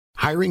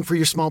Hiring for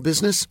your small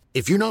business?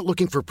 If you're not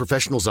looking for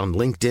professionals on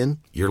LinkedIn,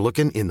 you're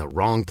looking in the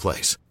wrong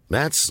place.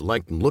 That's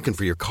like looking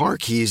for your car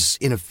keys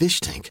in a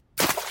fish tank.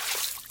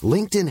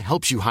 LinkedIn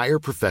helps you hire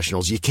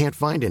professionals you can't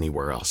find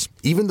anywhere else,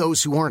 even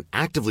those who aren't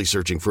actively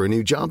searching for a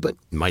new job but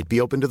might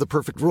be open to the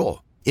perfect role.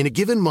 In a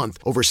given month,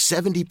 over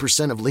 70%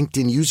 of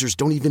LinkedIn users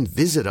don't even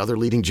visit other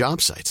leading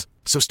job sites.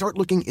 So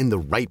start looking in the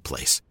right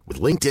place.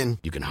 With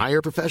LinkedIn, you can hire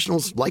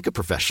professionals like a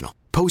professional.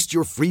 Post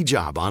your free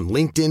job on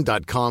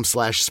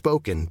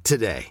linkedin.com/spoken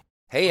today.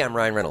 Hey, I'm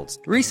Ryan Reynolds.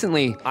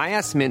 Recently, I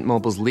asked Mint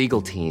Mobile's legal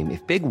team if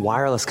big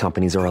wireless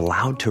companies are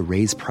allowed to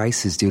raise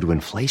prices due to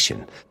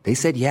inflation. They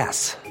said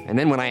yes. And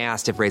then when I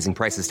asked if raising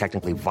prices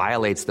technically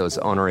violates those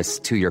onerous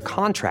two-year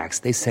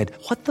contracts, they said,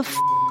 "What the f***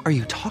 are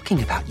you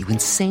talking about, you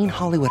insane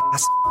Hollywood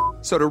ass?"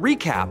 So to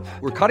recap,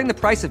 we're cutting the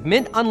price of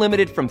Mint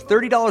Unlimited from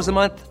 $30 a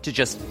month to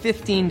just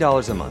 $15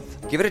 a month.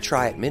 Give it a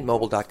try at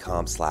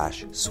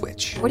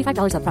mintmobile.com/switch.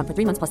 $45 up front for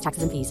 3 months plus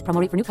taxes and fees.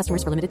 Promo rate for new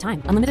customers for limited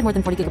time. Unlimited more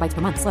than 40 gigabytes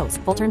per month. Slows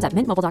full terms at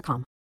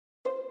mintmobile.com.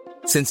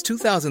 Since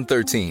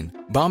 2013,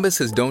 Bombas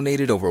has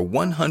donated over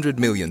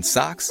 100 million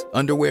socks,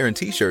 underwear, and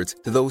T-shirts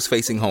to those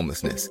facing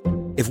homelessness.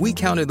 If we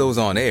counted those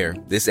on air,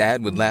 this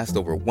ad would last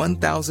over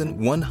 1,157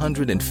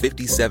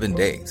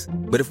 days.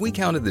 But if we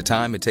counted the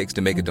time it takes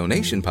to make a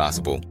donation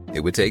possible,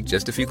 it would take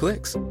just a few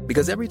clicks.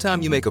 Because every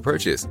time you make a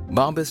purchase,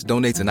 Bombas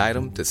donates an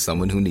item to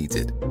someone who needs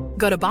it.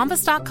 Go to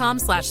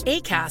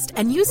bombas.com/ACAST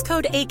and use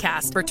code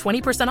ACAST for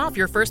 20% off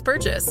your first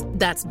purchase.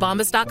 That's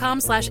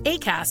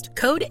bombas.com/ACAST,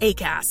 code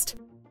ACAST.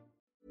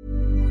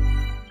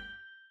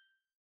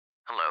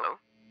 Hello?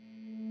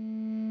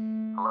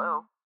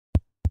 Hello?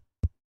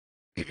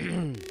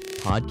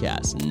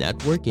 Podcast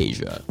Network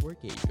Asia.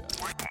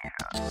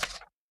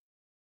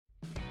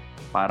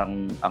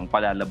 Parang ang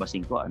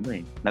palalabasin ko,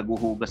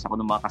 naguhugas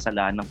ako ng mga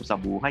kasalanan ko sa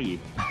buhay eh.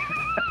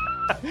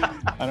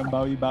 Parang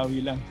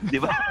bawi-bawi lang. Di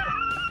ba?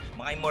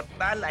 Mga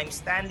immortal, I'm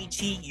Stanley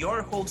Chi,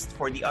 your host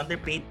for the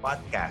Underpaid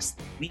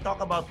Podcast. We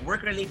talk about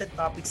work-related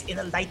topics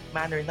in a light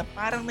manner na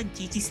parang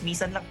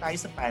nagchichismisan lang tayo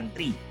sa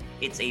pantry.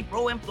 It's a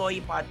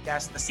pro-employee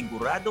podcast na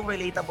siguradong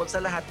relatable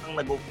sa lahat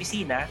ng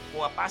nag-opisina,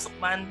 pumapasok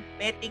man,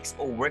 petics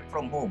o work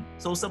from home.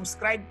 So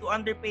subscribe to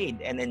Underpaid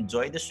and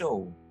enjoy the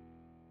show.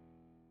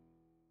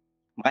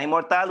 Mga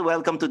immortal,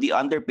 welcome to the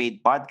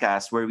Underpaid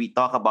Podcast where we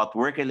talk about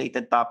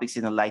work-related topics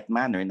in a light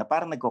manner na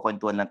parang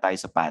nagkukwentuhan lang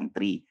tayo sa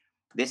pantry.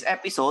 This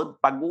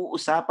episode,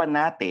 pag-uusapan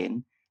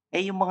natin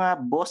ay yung mga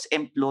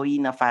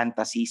boss-employee na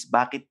fantasies.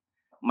 Bakit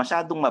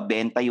masyadong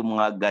mabenta yung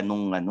mga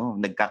ganong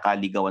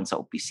nagkakaligawan sa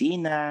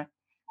opisina?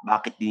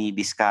 Bakit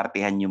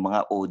dinidiskartehan yung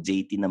mga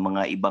OJT na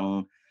mga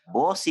ibang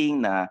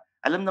bossing na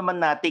alam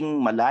naman nating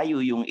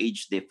malayo yung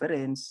age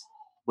difference.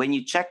 When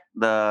you check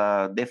the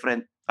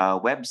different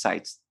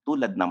websites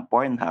tulad ng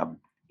Pornhub,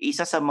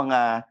 isa sa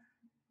mga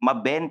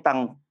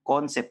mabentang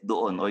concept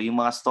doon o yung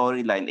mga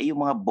storyline ay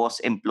yung mga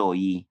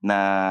boss-employee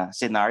na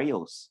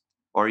scenarios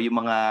or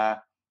yung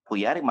mga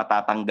kuyari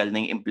matatanggal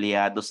na yung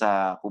empleyado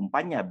sa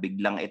kumpanya,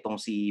 biglang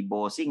itong si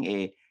bossing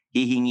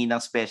hihingi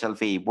ng special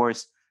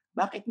favors.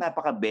 Bakit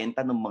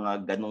napakabenta ng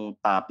mga ganong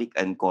topic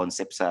and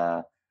concept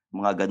sa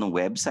mga ganong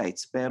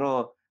websites?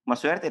 Pero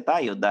maswerte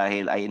tayo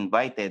dahil I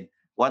invited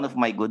one of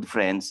my good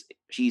friends.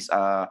 She's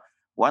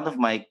one of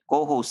my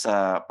co-hosts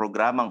sa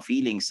programang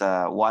Feelings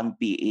sa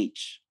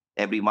 1PH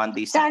every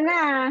Monday.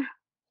 Sana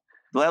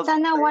 12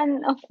 sana one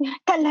of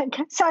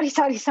talaga. Sorry.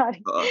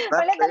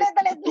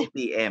 Ulit. 2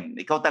 p.m.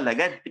 Ikaw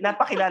talaga,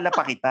 pinapakilala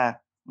pa kita.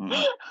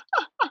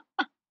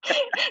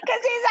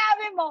 Kasi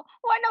sabi mo,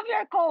 one of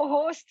your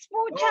co-hosts.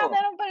 Pucha,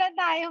 meron pala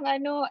tayong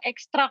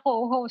extra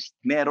co-host.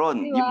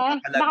 Meron. Diba? Yung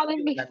mga kalagay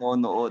yung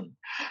nanonood.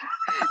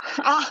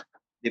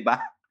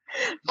 Diba?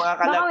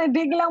 Baka may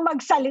biglang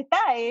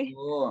magsalita eh.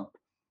 Oo.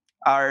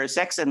 Our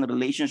sex and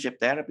relationship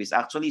therapist,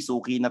 actually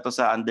suki na to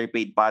sa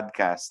Underpaid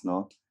Podcast,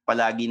 no?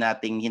 Palagi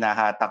nating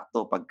hinahatak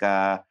to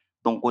pagka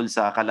tungkol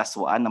sa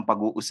kalaswaan ng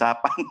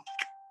pag-uusapan.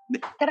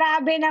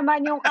 Grabe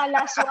naman yung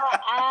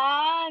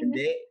kalaswaan.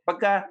 Hindi.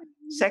 Pagka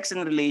sex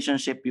and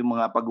relationship yung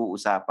mga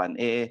pag-uusapan,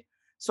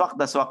 swak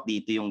na swak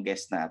dito yung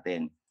guest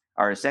natin.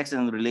 Our sex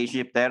and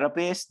relationship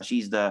therapist,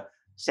 she's the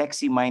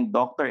sexy mind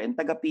doctor and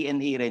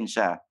taga-PNA rin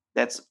siya.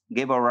 Let's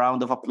give a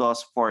round of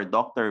applause for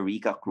Dr.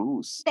 Rica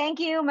Cruz.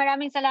 Thank you.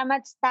 Maraming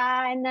salamat,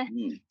 Stan,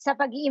 sa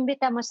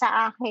pag-iimbita mo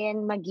sa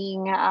akin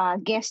maging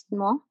guest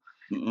mo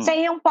sa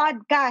iyong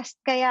podcast.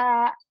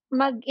 Kaya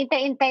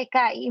mag-intay-intay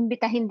ka,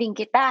 iimbitahin din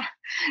kita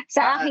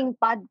sa aking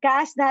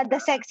podcast na The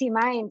Sexy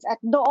Minds.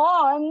 At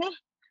doon,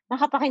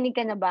 nakapakinig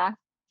ka na ba?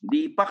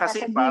 Di pa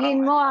kasi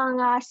sasabihin mo ang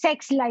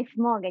sex life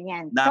mo,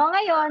 ganyan. So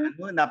ngayon,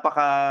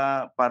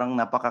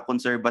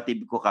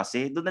 napaka-conservative ko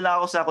kasi. Doon na lang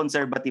ako sa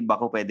conservative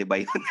ako, pwede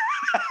ba yun?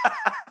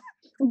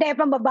 Hindi,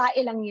 pambabae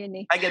lang yun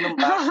eh. Ay, ganun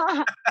ba?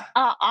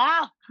 Oo.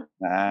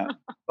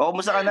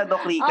 Kumusta ka na,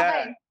 Doc Rica?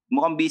 Okay.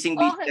 Mukhang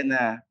busy-busy ka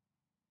na.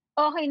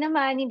 Okay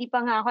naman, hindi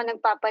pa nga ako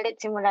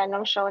nagpapalit simula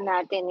ng show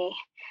natin eh.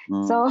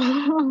 So,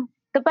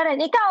 Ito pa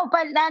rin. Ikaw,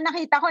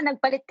 nakita ko,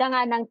 nagpalit ka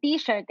nga ng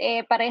t-shirt.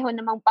 Pareho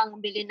namang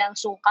pangbili ng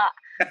suka.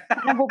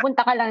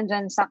 Napupunta ka lang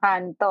dyan sa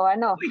kanto.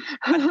 Ano?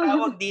 Ang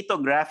tawag dito,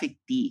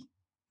 graphic tee.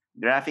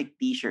 Graphic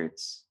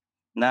t-shirts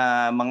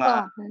na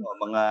mga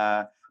mga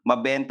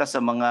mabenta sa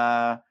mga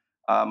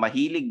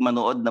mahilig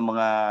manood ng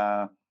mga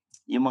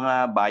yung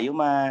mga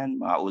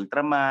Bioman, mga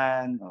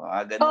Ultraman, mga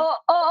ganun.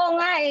 Oo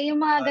nga yung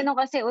mga ganun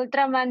kasi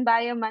Ultraman,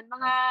 Bioman,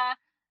 mga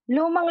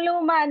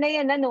lumang-luma na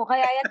yan, ano,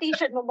 kaya yung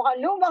t-shirt mo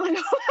mukhang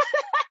lumang-luma.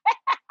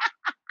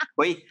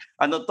 Hoy,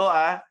 ano to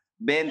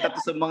benta to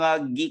sa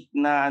mga geek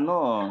na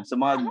sa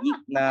mga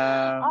geek na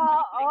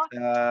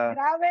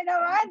grabe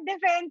naman,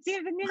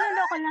 defensive,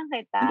 niloloko lang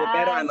kita. Hindi,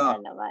 pero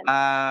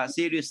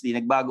seriously,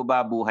 nagbago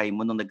ba buhay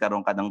mo nung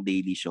nagkaroon ka ng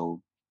daily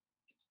show?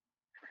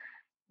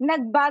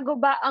 Nagbago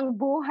ba ang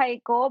buhay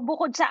ko?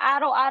 Bukod sa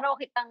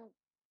araw-araw kitang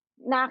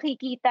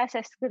nakikita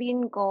sa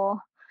screen ko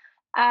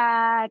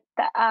at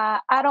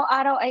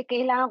araw-araw ay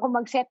kailangan ko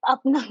mag-set up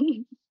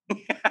ng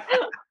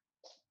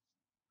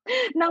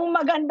ng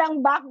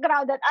magandang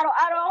background at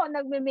araw-araw ako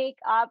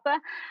nagme-makeup.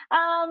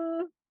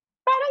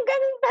 Parang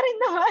ganun pa rin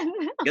naman.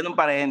 Ganun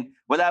pa rin.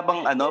 Wala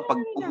bang pag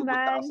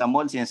pumunta ka sa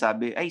mall,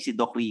 sinasabi, ay si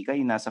Doc Rica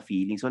yung nasa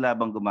feelings. Wala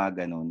bang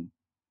gumaganon?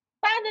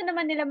 Paano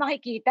naman nila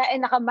makikita?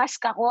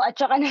 Nakamask ako at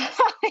saka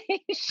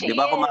Di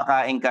ba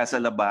kumakain ka sa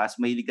labas,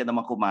 mahilig ka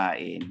naman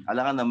kumain.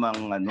 Alam ka namang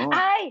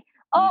Ay,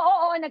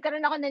 oo,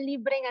 nagkaroon ako ng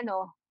libreng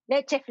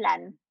leche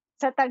flan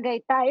sa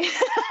Tagaytay.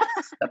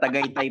 Sa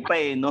Tagaytay pa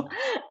no?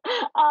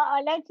 Oo,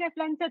 leche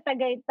flan sa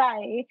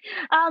Tagaytay.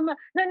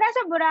 Nung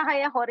nasa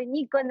Boracay ako,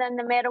 rinig ko na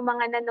merong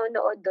mga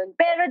nanonood doon.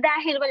 Pero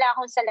dahil wala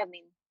akong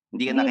salamin,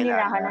 hindi ka nakilala.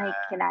 Nila ako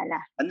nakikilala.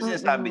 Ano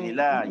sinasabi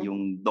nila?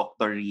 Yung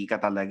Dr.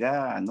 Rica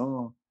talaga,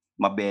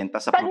 mabenta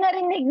sa... Pag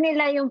narinig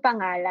nila yung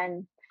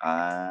pangalan.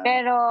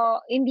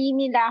 Pero hindi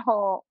nila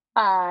ako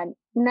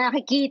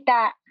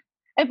nakikita.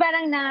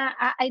 Parang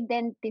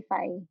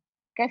na-identify.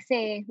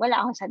 Kasi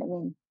wala akong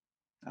salamin.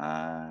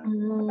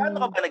 Paano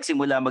ka ba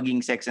nagsimula maging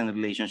sex and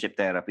relationship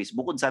therapist?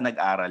 Bukod sa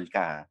nag-aral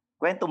ka,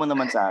 kwento mo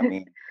naman sa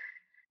amin.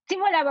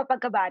 Simula ba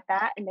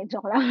pagkabata? Hindi,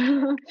 joke lang.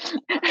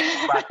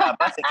 Bata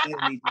ba? Sex and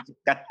relationship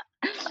ka?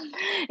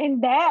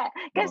 Hindi.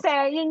 Kasi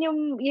yun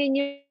yung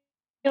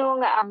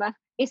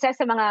isa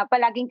sa mga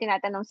palaging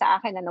tinatanong sa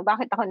akin,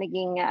 bakit ako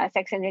naging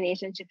sex and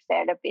relationship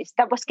therapist?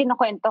 Tapos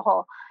kinukwento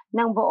ko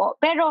ng buo.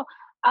 Pero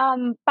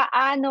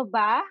paano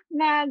ba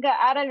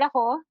nag-aaral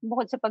ako?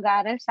 Bukod sa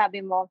pag-aaral,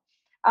 sabi mo,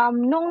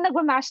 nung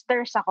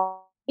nag-masters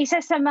ako,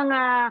 isa sa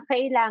mga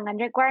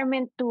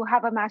requirement to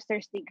have a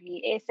master's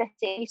degree is a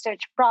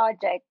research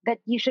project that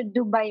you should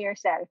do by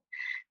yourself.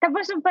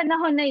 Tapos yung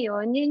panahon na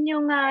yun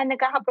yung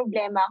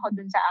nagkakaproblema ako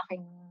dun sa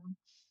aking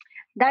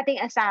dating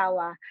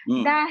asawa.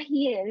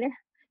 Dahil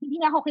hindi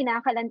niya ako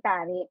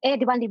kinakalantari.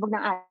 Di ba ang libog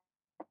ng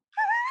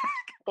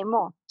ate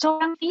mo? So,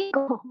 ang feel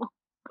ko.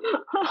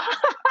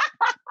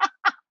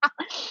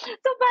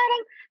 So,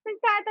 parang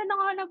nagtatanong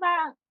ako na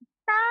parang,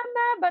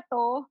 tama ba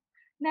to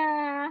na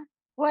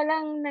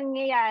walang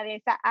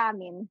nangyayari sa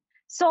amin?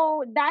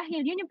 So,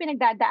 dahil yun yung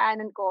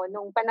pinagdadaanan ko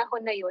nung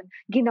panahon na yun,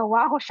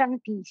 ginawa ko siyang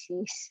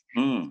thesis.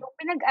 So,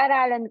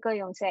 pinag-aralan ko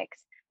yung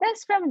sex.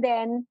 Tapos from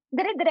then,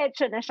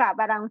 dire-diretso na siya.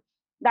 Parang,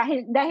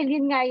 dahil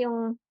yun nga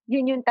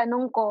yun yung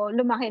tanong ko,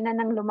 lumaki na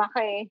ng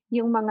lumaki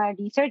yung mga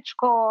research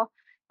ko.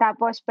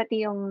 Tapos,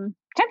 pati yung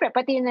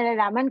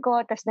nalalaman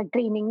ko. Tapos,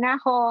 nag-training na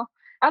ako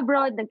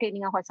abroad,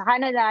 nag-training ako sa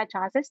Canada,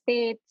 tsaka sa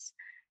States.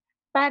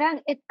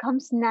 Parang it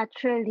comes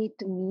naturally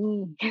to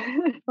me.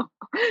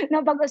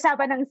 Nung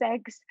pag-usapan ng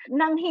sex,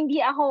 nang hindi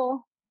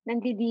ako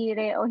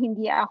nandidire o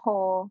hindi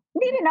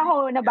rin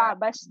ako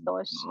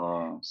nababastos.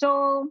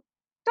 So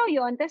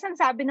yun. Tapos ang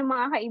sabi ng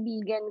mga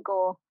kaibigan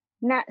ko,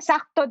 na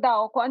sakto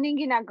daw kung ano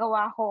yung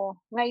ginagawa ko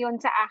ngayon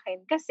sa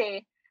akin.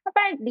 Kasi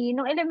apparently,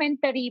 nung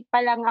elementary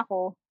pa lang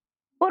ako,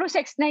 puro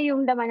sex na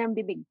yung laman ng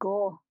bibig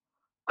ko.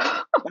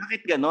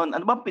 Bakit ganon?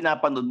 Ano bang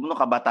pinapanood mo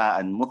nung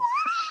kabataan mo?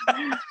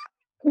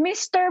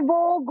 Mr.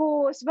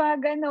 Bogus, ba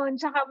ganon.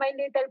 Tsaka My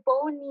Little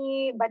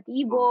Pony,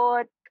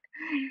 Batibot.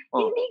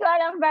 Hindi ko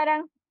alam,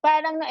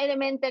 parang na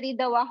elementary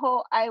daw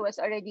ako, I was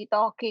already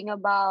talking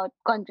about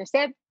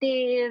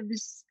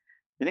contraceptives.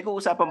 Hindi ko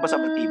usapan ba sa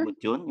Batibot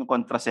yun? Yung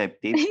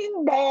contraceptive?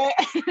 Hindi.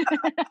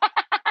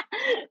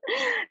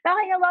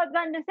 Talking about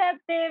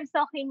contraceptives,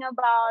 talking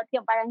about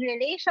yung parang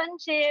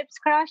relationships,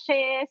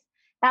 crushes.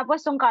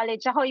 Tapos nung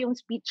college ako, yung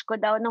speech ko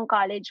daw nung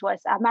college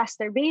was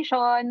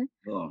masturbation.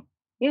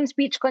 Yung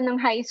speech ko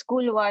ng high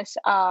school was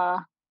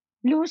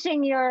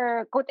losing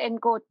your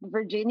quote-unquote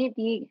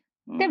virginity.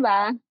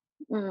 Diba?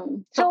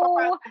 So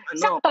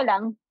sakto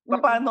lang.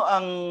 Paano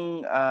ang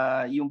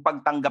yung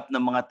pagtanggap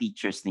ng mga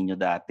teachers ninyo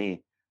dati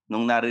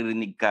nung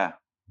naririnig ka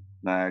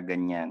na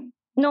ganyan?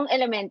 Nung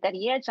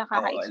elementary at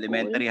saka high school.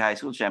 Elementary, high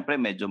school, syempre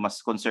medyo mas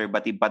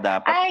conservative pa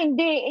dapat. Ay,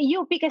 hindi.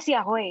 UP kasi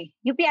ako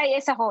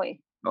UPIS ako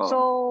So,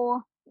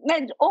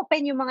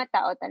 open yung mga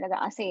tao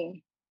talaga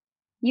kasi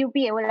UP,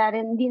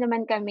 hindi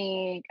naman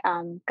kami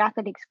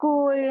Catholic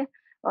school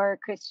or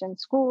Christian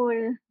school,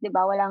 'di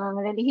ba? Wala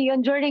nang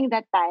relihiyon during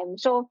that time.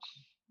 So,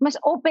 mas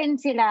open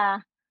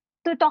sila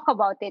to talk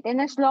about it.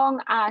 And as long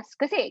as,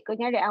 kasi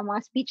kunyari ang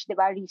mga speech, di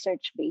ba,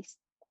 research-based.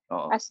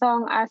 Oo. As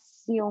long as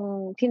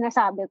yung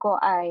sinasabi ko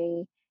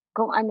ay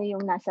kung ano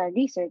yung nasa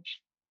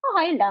research,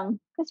 okay lang.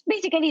 Because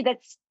basically,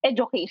 that's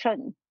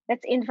education.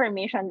 That's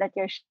information that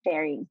you're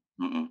sharing.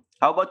 Mm-mm.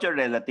 How about your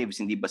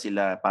relatives? Hindi ba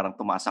sila parang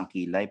tumaas ang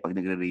kilay pag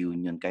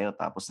nagre-reunion kayo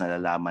tapos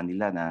nalalaman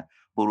nila na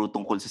puro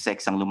tungkol sa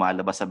sex ang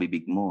lumalabas sa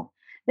bibig mo?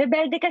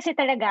 Rebelde kasi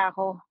talaga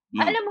ako.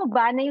 Alam mo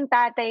ba na yung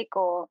tatay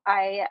ko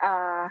ay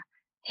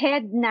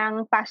head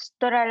ng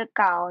pastoral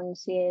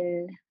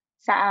council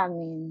sa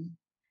amin.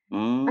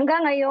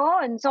 Hanggang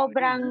ngayon,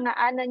 sobrang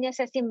niya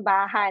sa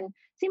simbahan.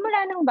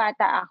 Simula nung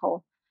bata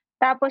ako.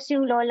 Tapos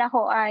yung lola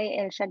ko ay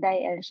El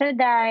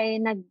Shaddai.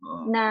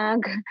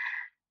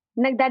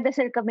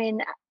 Nagdadasal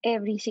kami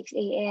every 6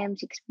 a.m.,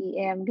 6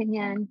 p.m.,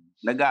 ganyan.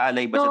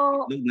 Nag-aalay ba siya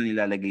itlog na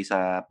nilalagay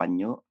sa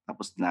panyo?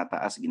 Tapos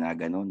tinataas,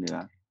 ginaganon, di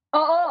ba?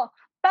 Oo.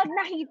 Pag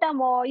nakita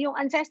mo, yung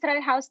ancestral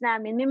house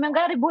namin, may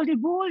mga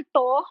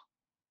ribulto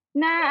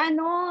na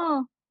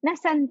na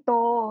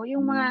santo.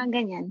 Yung mga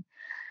ganyan.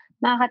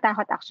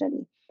 Nakakatakot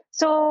actually.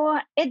 So,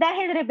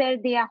 dahil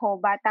rebelde ako,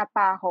 bata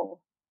pa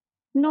ako,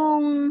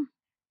 nung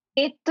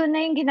ito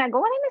na yung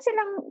ginagawa, wala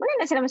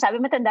na silang masabi,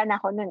 matanda na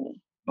ako nun eh.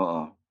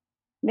 Oo.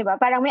 Diba?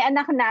 Parang may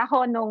anak na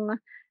ako nung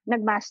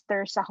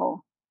nag-masters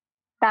ako.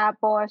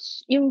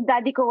 Tapos, yung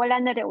daddy ko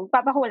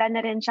papa ko wala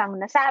na rin siyang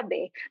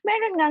nasabi.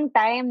 Meron ngang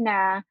time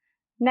na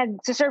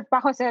nag-serve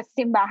pa ako sa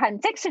simbahan.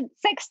 Sex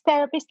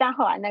therapist na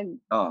ako.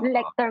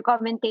 Nag-lector,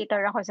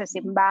 commentator ako sa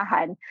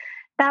simbahan.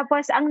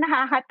 Tapos, ang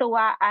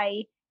nakakatuwa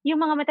ay yung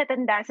mga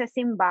matatanda sa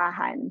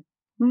simbahan,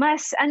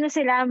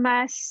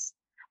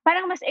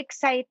 parang mas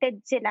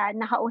excited sila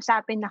na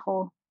kausapin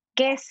ako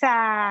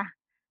kesa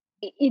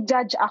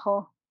i-judge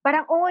ako.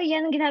 Parang,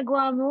 yan ang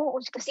ginagawa mo.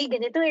 Kasi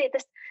ganito eh.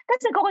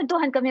 Tapos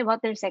nagkukwentuhan kami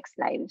about their sex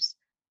lives.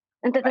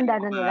 Ang tatanda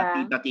na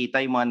nila.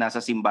 Tita-tita, yung mga nasa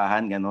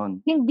simbahan,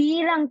 ganon.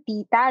 Hindi lang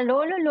tita,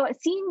 lolo,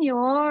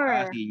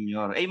 senior.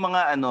 Senior. Yung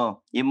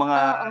mga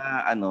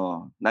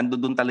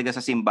nandoon talaga sa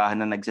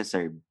simbahan na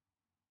nagsiserve.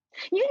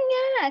 Yun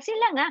nga,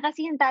 sila nga.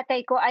 Kasi yung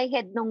tatay ko ay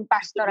head nung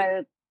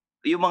pastoral.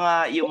 Yung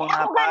mga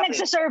ako ba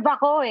nagsiserve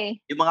ako eh.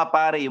 Yung mga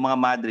pare, yung mga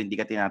madre, hindi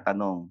ka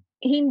tinatanong.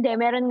 Hindi,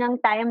 meron ngang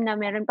time na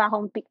meron pa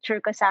akong picture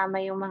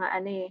kasama yung mga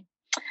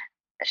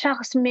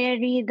shucks,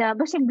 Mary,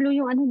 basta blue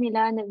yung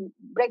nila,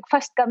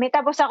 nag-breakfast kami.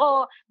 Tapos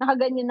ako,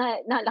 nakaganyan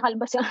na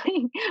nakalabas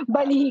yung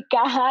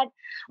balikat.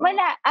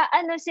 Wala,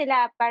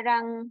 sila,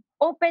 parang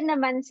open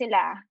naman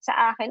sila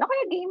sa akin. O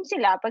kaya game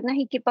sila pag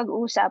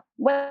nakikipag-usap.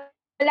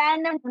 Wala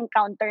nang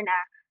encounter na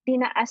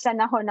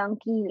tinaasan ako ng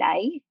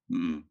kilay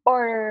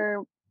or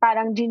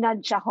parang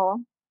ginudge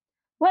ako.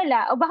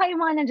 Wala. O baka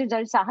yung mga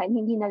nag-judge sa akin,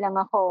 hindi na lang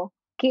ako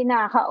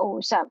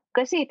kinakausap.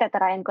 Kasi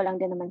tatarayan ko lang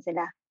din naman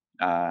sila.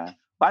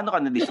 Paano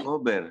ka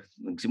na-discover?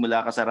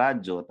 Nagsimula ka sa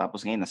radyo,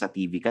 tapos ngayon nasa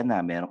TV ka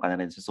na, meron ka na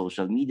rin sa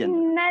social media.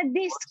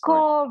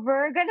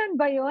 Na-discover? Ganun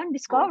ba yun?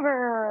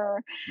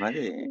 Discover.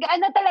 Mali.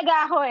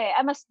 Talaga ako eh.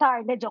 I'm a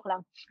star. Joke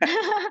lang.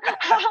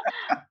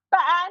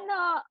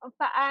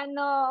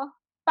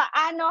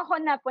 Paano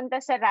ako napunta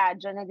sa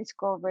radyo,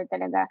 na-discover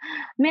talaga?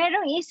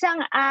 Merong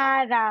isang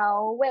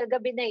araw,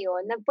 gabi na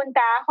yon,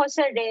 nagpunta ako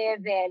sa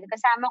Revel,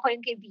 kasama ko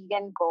yung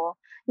kaibigan ko,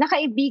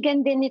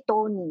 nakaibigan din ni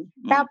Tony.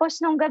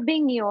 Tapos nung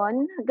gabing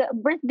yon,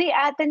 birthday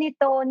ata ni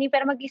Tony,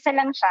 pero mag-isa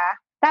lang siya.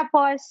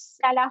 Tapos,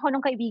 naalala ko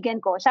nung kaibigan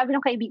ko, sabi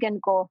nung kaibigan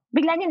ko,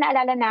 bigla niya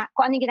naalala na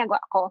kung ano yung ginagawa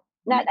ko,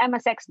 na I'm a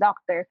sex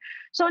doctor.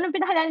 So, nung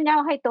pinakalala niya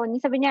ako kay Tony,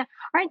 sabi niya,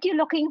 aren't you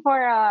looking for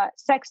a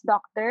sex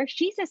doctor?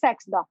 She's a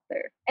sex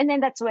doctor. And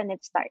then that's when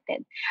it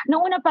started.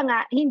 Noong una pa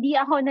nga, hindi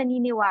ako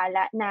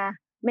naniniwala na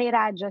may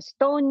radyo si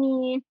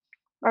Tony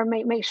or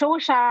may show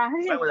siya.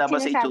 Wala ba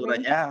sa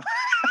itsura niya?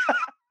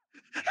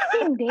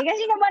 Hindi,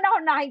 kasi naman ako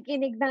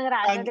nakikinig ng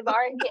radyo, di ba?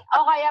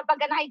 O kaya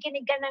pag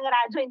nakikinig ka ng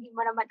radyo, hindi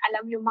mo naman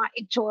alam yung mga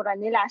itsura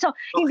nila. So,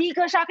 hindi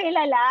ko siya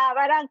kilala.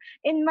 Parang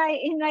in my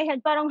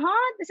head, parang,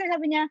 Kasi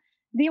sabi niya,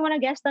 do you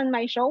wanna guest on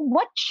my show?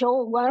 What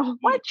show?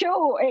 What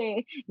show?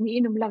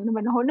 Iniinom lang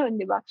naman ako noon,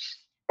 di ba?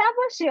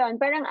 Tapos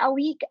yun, parang a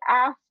week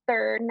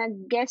after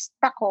nag-guest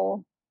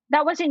ako,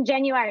 that was in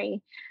January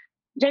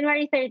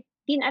 13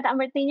 at ang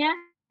birthday niya.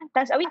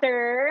 Tapos a week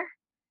after,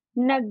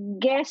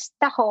 nag-guest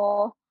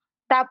ako.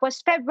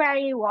 Tapos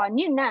February 1,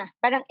 yun na.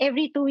 Parang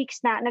every 2 weeks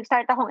na.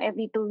 Nag-start akong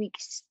every 2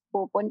 weeks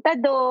pupunta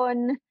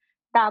doon.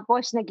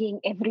 Tapos naging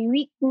every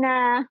week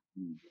na.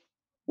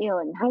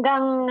 Yun.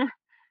 Hanggang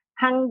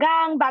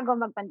bago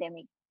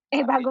mag-pandemic.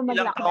 Bago mag-lockdown.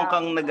 Ilang taong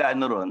kang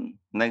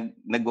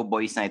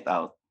nag-voice night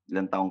out?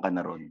 Ilang taong ka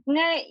na ron?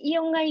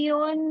 Yung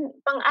ngayon,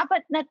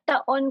 pang-apat na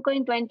taon ko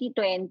yung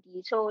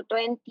 2020. So,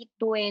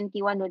 2021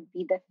 would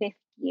be the 5th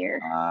year.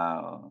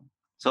 Wow.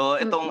 So,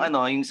 itong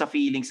yung sa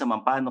feelings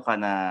naman, paano ka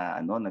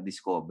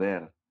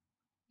na-discover?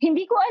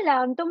 Hindi ko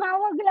alam.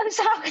 Tumawag lang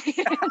sa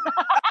akin.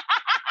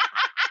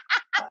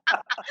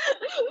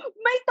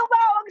 May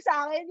tumawag sa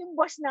akin yung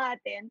boss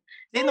natin.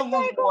 Sino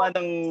gumawa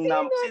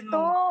sino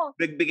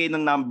nagbigay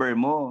ng number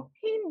mo?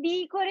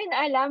 Hindi ko rin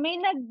alam. May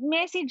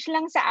nag-message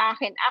lang sa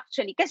akin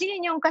actually. Kasi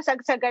yun yung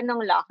kasagsagan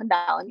ng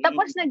lockdown.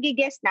 Tapos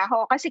nag-guest na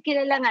ako kasi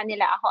kilala nga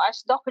nila ako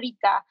as Doc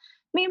Rica.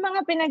 May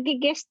mga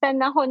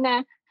pinag-guestan ako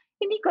na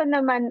hindi ko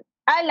naman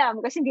alam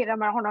kasi hindi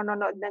naman ako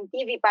nanonood ng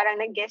TV. Parang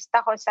nag-guest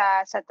ako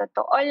sa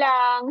Totoo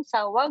Lang,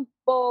 sa Wag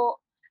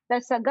Po,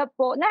 sa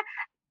Gapo.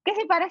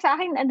 Kasi para sa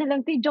akin,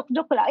 lang,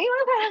 joke-joke lang. Yung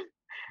parang,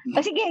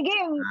 sige,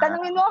 game.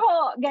 Tanungin mo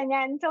ako.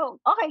 Ganyan. So,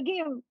 okay,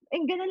 game.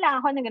 Ganun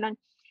lang ako na ganun.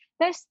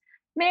 Tapos,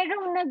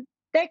 merong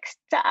nag-text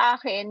sa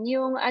akin,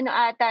 yung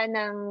ata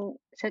ng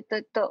sa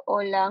Totoo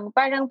Lang,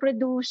 parang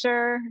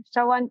producer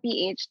sa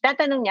 1PH.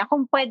 Tatanong niya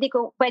kung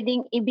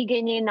pwedeng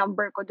ibigay niya yung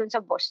number ko dun sa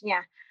boss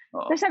niya.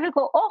 So, sabi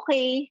ko,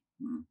 okay.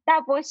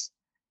 Tapos,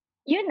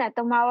 yun na,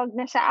 tumawag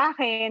na sa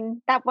akin.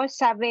 Tapos,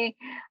 sabi,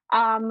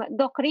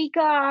 Doc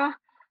Rica,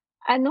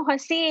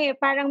 kasi,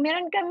 parang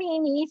meron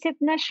kami iniisip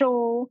na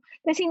show,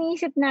 kasi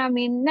iniisip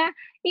namin na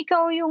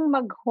ikaw yung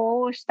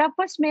mag-host,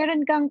 tapos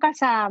meron kang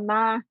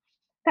kasama.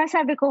 Tapos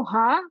sabi ko,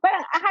 ha?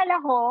 Parang akala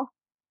ko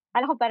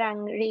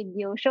parang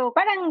radio show,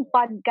 parang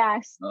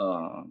podcast.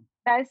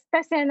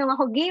 Tapos nung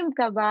ako, game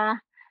ka ba?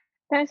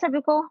 Tapos sabi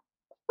ko,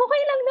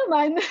 okay lang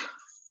naman.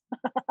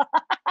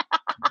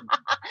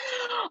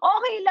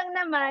 Okay lang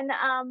naman.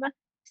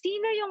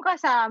 Sino yung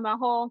kasama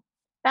ko?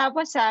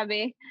 Tapos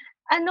sabi,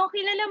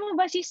 kilala mo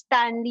ba si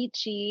Stanley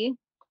Chi?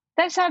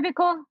 Tapos sabi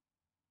ko,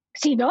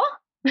 sino?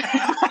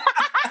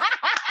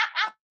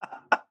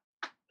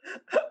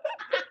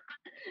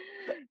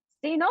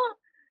 Sino?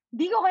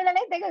 Di ko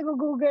kilala. Teka,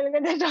 Google ka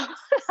na siya.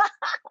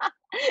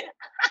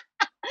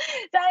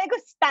 Sabi ko,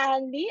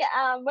 Stanley?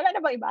 Wala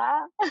na ba iba?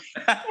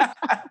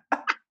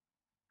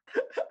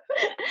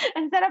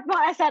 Ang sarap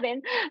mong asarin.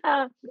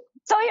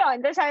 So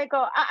yun, sabi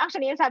ko,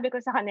 actually, yung sabi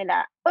ko sa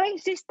kanila, uy,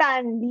 si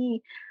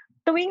Stanley,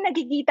 tuwing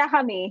nagkikita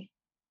kami,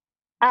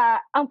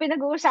 ang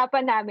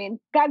pinag-uusapan namin,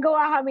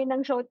 gagawa kami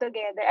ng show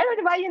together.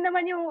 Di ba? Yun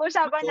naman yung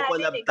usapan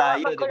natin.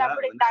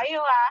 Mag-collaborate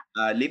tayo,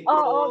 libro.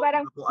 Oo,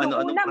 parang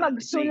una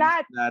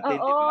magsulat. Natin,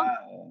 oo.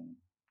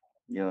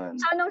 Yun.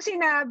 So, nung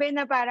sinabi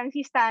na parang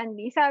si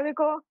Stanley, sabi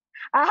ko,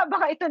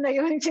 baka ito na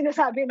yun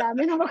sinasabi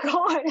namin na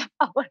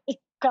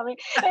mag-collaborate kami.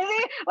 Kasi,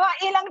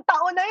 ilang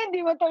taon na yun, di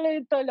mo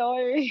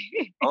tuloy-tuloy.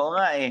 Oo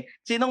nga eh.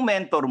 Sinong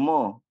mentor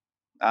mo?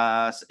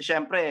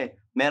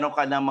 Siyempre, meron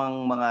ka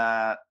namang mga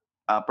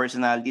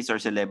personalities or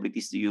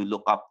celebrities you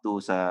look up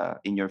to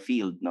in your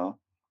field, no?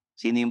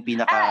 Sino yung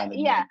pinaka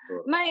yeah.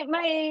 My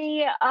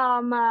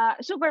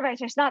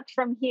supervisors not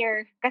from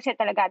here kasi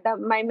talaga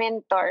my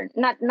mentor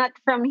not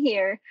from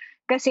here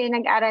kasi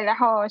nag-aral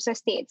ako sa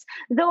States.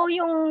 Though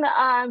yung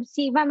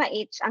si Mama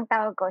H ang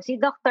tawag ko, si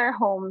Dr.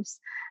 Holmes,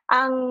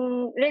 ang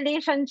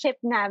relationship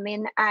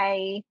namin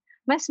ay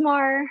mas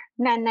more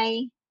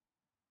nanay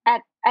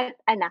at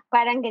anak,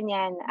 parang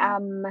ganyan.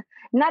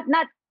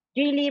 Not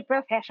really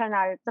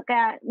professional. So,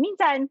 kaya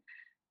minsan,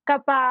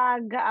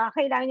 kapag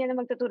kailangan niya na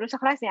magtuturo sa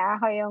class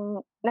niya, ako yung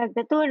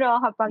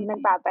nagtuturo kapag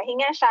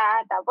nagpapahinga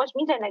siya, tapos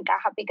minsan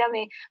nagkakape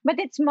kami. But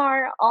it's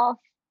more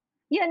of,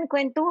 yun,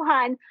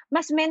 kwentuhan.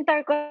 Mas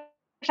mentor ko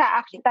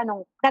siya actually.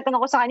 Tatanong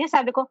ko sa kanya,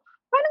 sabi ko,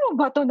 paano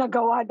mo ba ito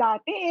nagawa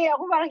dati?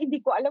 Ako parang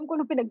hindi ko alam kung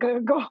ano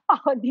pinagagawa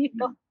ako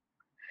dito.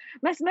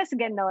 Mas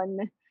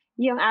ganon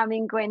yung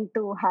aming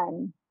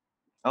kwentuhan.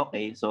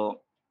 Okay,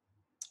 so,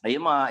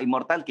 ayun mga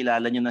immortal,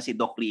 kilala nyo na si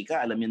Doc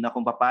Rica. Alam nyo na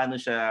kung paano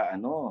siya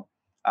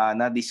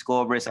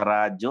na-discover sa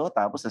radyo,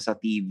 tapos sa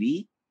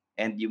TV,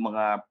 and yung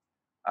mga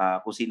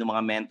kung sino mga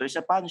mentors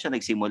siya, paano siya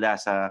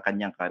nagsimula sa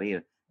kanyang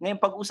career.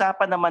 Ngayon,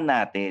 pag-usapan naman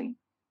natin.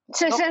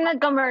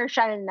 Susunod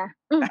commercial na.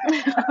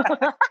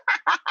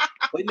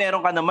 Uy,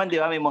 meron ka naman, di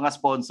ba? May mga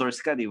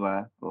sponsors ka, di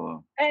ba? Oh.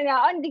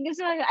 Hindi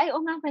gusto nga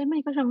pala, may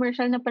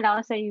commercial na pala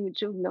ako sa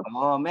YouTube, no?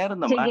 Oo, meron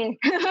naman. Sige.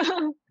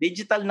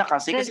 Digital na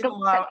kasi. Kasi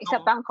isa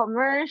pang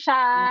commercial.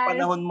 Yung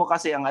panahon mo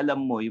kasi, ang alam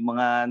mo, yung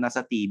mga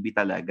nasa TV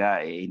talaga,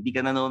 Hindi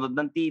ka nanonood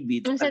ng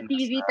TV. Sa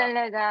TV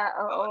talaga,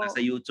 oo. Nasa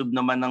YouTube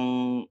naman ng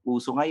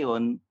uso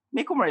ngayon,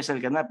 may commercial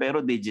ka na,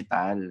 pero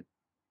digital.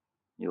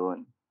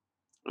 Yun.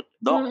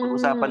 Doc,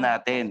 pag-usapan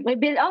natin.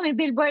 May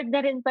billboard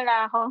na rin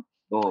pala ako.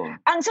 Oh.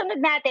 Ang sunod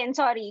natin,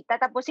 sorry,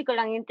 tatapusin ko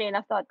lang yung train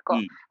of thought ko.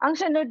 Ang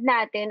sunod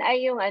natin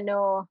ay yung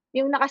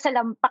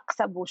nakasalampak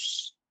sa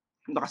bus.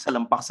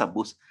 Nakasalampak sa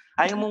bus.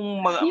 Ayaw mong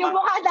yung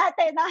mukha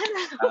natin.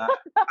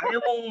 Ayaw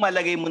mong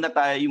malagay muna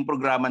tayo yung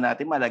programa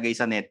natin, malagay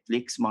sa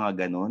Netflix,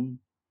 mga ganon.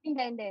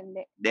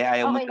 Hindi.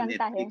 Ayaw okay mo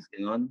sa Netflix,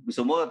 ganon.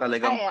 Gusto mo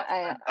talagang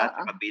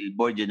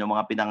billboard, yun yung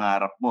mga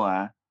pinangarap mo,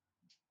 ha?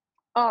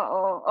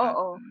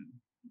 Oo.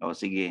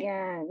 Sige.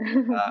 Yan.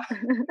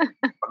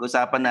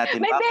 Pag-usapan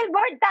natin. May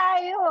billboard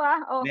tayo,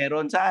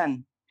 Meron,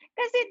 saan?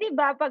 Kasi 'di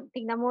ba pag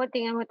tingnan mo 'to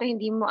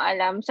hindi mo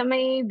alam sa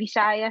may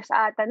Visayas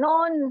ata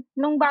noon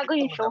nung bago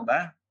yung show.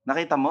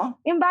 Nakita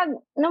mo?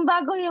 Nung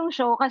bago yung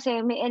show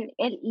kasi may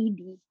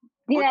LED.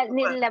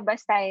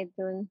 Nilabas tayo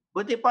dun.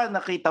 Buti pa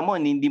nakita mo,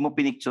 hindi mo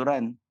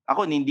pinicturan.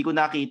 Ako hindi ko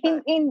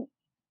nakita.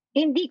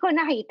 Hindi ko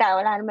nakita.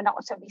 Wala naman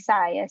ako sa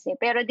Visayas eh.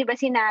 Pero di ba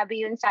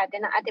sinabi yun sa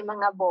atin ng ating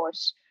mga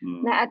boss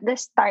na at the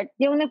start,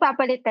 yung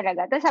nagpapalit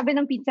talaga. Tapos sabi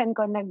ng pinsan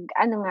ko,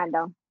 ano nga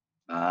daw?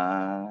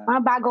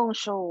 Mga bagong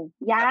show.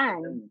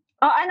 Yan.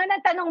 Ano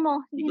na tanong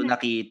mo? Hindi ko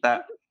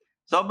nakita.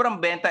 Sobrang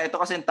benta. Ito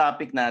kasi yung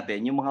topic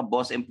natin, yung mga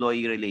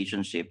boss-employee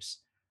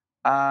relationships.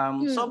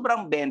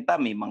 Sobrang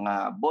benta. May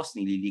mga boss,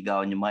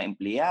 nililigawan yung mga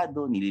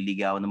empleyado,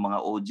 nililigawan ng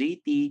mga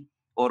OJT,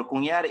 or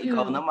kung yari,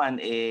 ikaw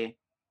naman,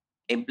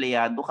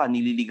 empleyado ka,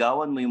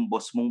 nililigawan mo yung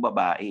boss mong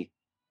babae.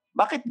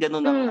 Bakit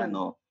ganun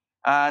ang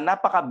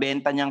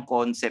napakabenta niyang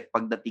concept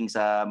pagdating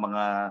sa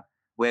mga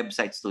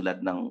websites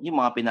tulad ng yung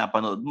mga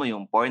pinapanood mo,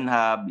 yung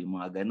Pornhub, yung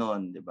mga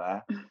ganun, di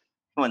ba?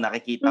 Yung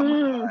nakikita mo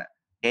na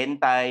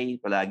hentai,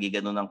 palagi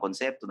ganun ang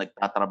konsepto,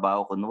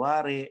 nagtatrabaho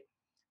kunwari,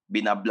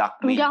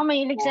 binablockmail. Hindi ako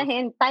mahilig sa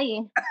hentai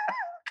eh.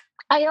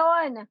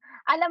 Ayun.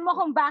 Alam mo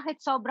kung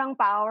bakit sobrang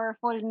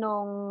powerful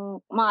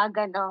nung mga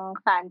ganong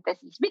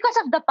fantasies? Because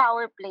of the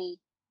power play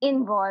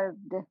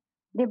involved,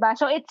 'di ba?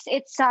 So it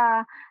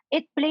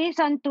plays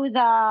onto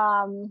the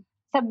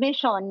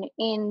submission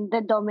in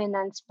the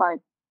dominance part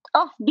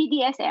of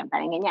BDSM,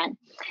 parang ganyan.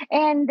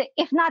 And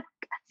if not,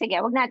 sige,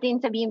 wag natin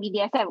sabihin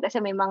BDSM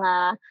kasi may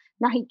mga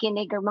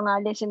nakikinig or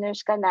mga listeners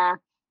ka na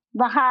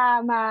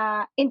baka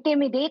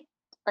ma-intimidate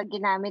pag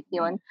ginamit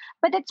yun.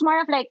 But it's more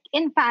of like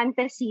in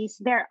fantasies,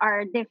 there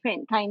are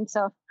different kinds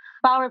of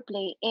power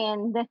play.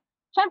 And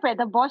syempre,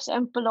 the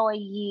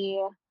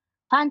boss-employee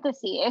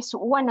fantasy is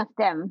one of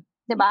them,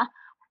 di ba?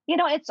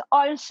 It's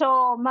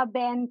also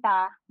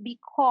mabenta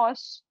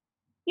because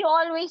you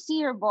always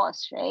see your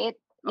boss, right?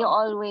 You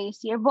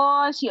always see your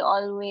boss, you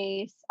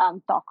always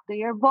talk to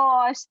your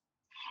boss,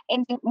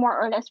 and more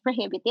or less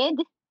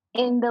prohibited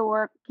in the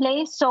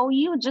workplace. So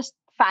you just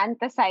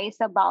fantasize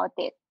about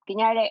it.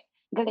 Kunyari,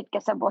 galit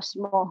ka sa boss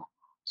mo.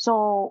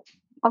 So,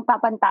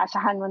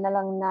 pagpapantasahan mo na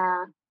lang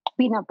na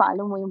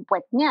pinapalo mo yung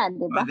puwet niya,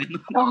 di ba? Di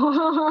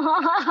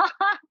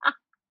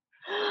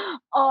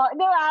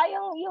ba?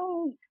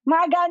 Yung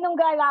mga ganong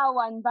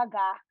galawan,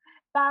 baga.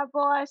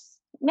 Tapos,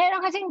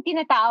 meron kasing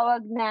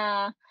tinatawag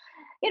na,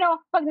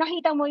 pag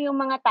nakita mo yung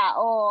mga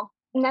tao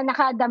na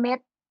nakadamit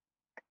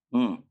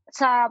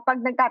sa pag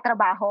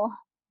nagtatrabaho,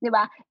 di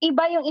ba?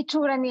 Iba yung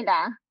itsura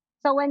nila.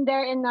 So, when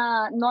they're in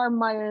a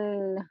normal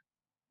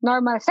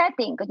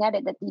setting,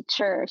 kunyari the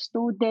teacher,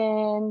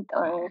 student,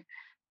 or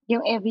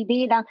yung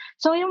everyday lang.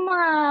 So yung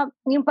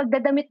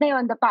pagdadamit na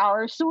yun, the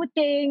power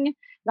suiting,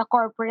 the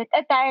corporate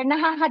attire,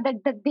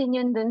 nakakadagdag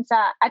din yun dun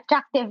sa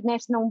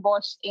attractiveness ng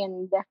boss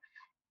and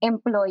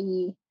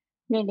employee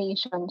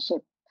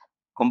relationship.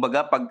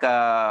 Kumbaga, pagka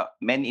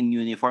men in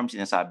uniform,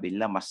 sinasabi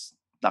nila, mas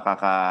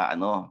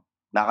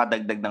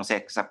nakadagdag ng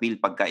sex appeal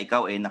pagka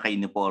ikaw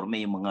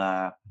naka-uniforme, yung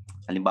mga,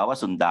 halimbawa,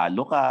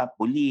 sundalo ka,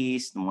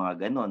 pulis, mga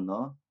ganon,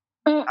 no?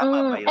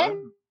 Tama ba yun?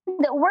 And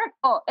work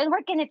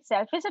in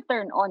itself is a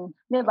turn on,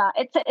 'di ba?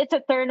 It's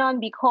a turn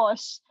on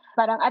because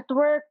parang at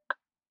work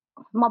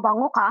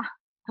mabango ka.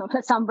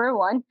 That's number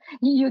one.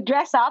 You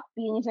dress up,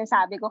 yun yung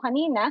sinasabi ko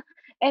kanina,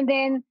 and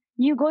then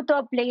you go to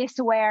a place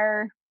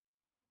where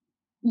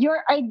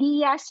your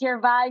ideas,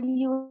 your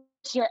values,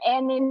 your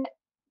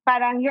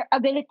parang your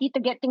ability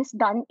to get things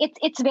done,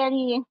 it's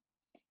very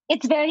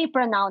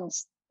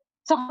pronounced.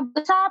 So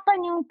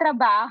usapan yung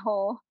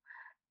trabaho,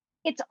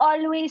 it's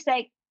always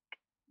like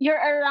you're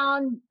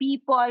around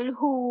people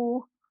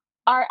who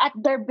are at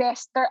their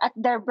best or at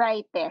their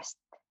brightest.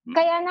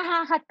 Kaya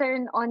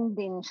nakaka-turn on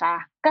din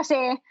siya.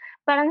 Kasi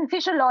parang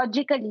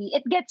physiologically,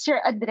 it gets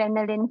your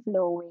adrenaline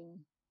flowing.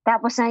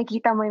 Tapos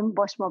nakikita mo yung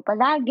boss mo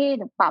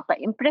palagi,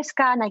 nagpapa-impress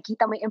ka,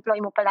 nakikita mo yung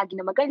employee mo palagi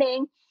na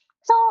magaling.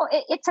 So,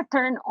 it's a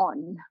turn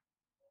on.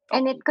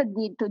 And it could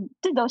lead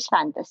to those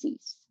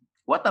fantasies.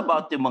 What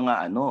about yung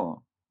mga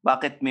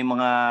bakit may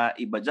mga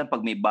iba dyan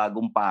pag may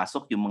bagong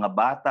pasok, yung mga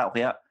bata o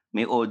kaya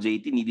may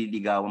OJT,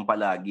 nililigawan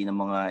palagi ng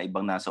mga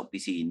ibang nasa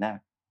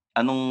opisina.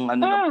 Anong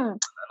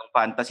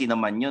fantasy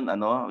naman yun?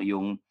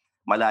 Yung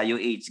malayo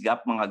age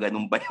gap, mga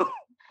ganun ba yun?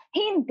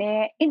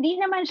 Hindi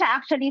naman siya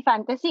actually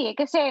fantasy.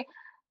 Kasi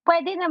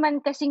pwede naman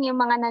kasing yung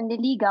mga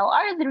nanliligaw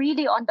are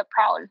really on the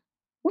prowl.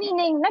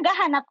 Meaning,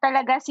 naghahanap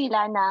talaga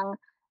sila ng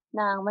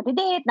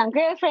matidate, ng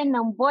girlfriend,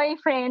 ng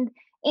boyfriend.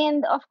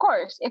 And of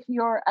course, if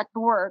you're at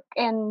work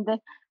and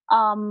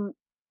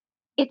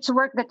it's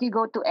work that you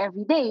go to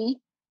every day,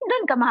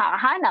 doon ka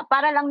makakahanap.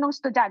 Para lang nung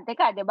estudyante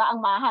ka, di ba?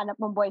 Ang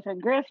mahahanap mong boyfriend,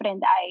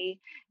 girlfriend ay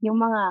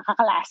yung mga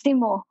kaklase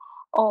mo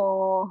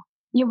o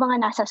yung mga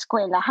nasa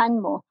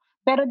eskwelahan mo.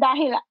 Pero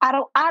dahil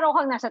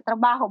araw-araw kang nasa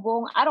trabaho,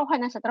 buong araw ka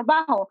nasa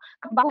trabaho,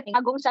 kapag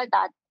bagong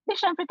saltat,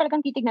 syempre talagang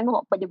titignan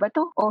mo, pwede ba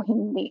to o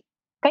hindi?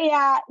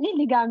 Kaya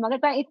liligawan mo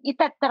agad.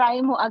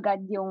 Itatry mo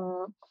agad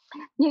you'll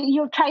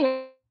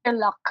try your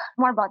luck.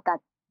 More about that.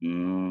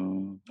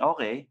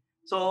 Okay.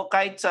 So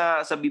kahit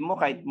sabi mo,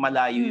 kahit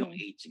malayo yung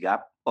age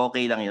gap,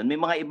 okay lang yun.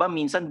 May mga iba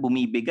minsan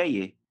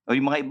bumibigay O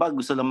yung mga iba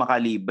gusto lang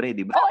makalibre,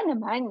 di ba? Oo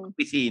naman.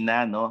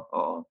 Opisina, no?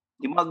 Oo.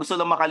 Yung mga gusto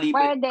lang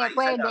makalibre.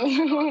 Pwede.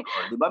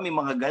 Di ba? May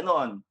mga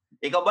ganon.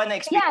 Ikaw ba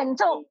na-experience yan,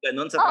 so,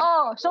 ganon sa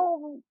oo. So,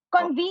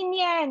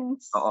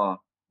 convenience. Oo.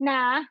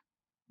 Na?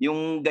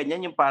 Yung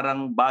ganyan, yung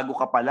parang bago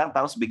ka pa lang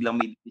tapos biglang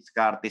may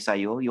diskarte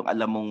sa'yo, yung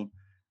alam mong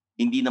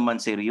hindi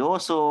naman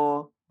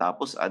seryoso,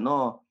 tapos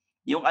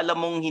yung alam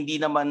mong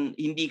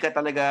hindi ka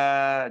talaga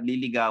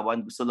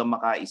liligawan, gusto lang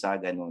makaisa,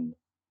 ganun.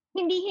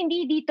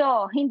 Hindi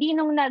dito. Hindi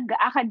nung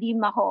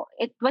nag-academe ako.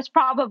 It was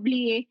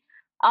probably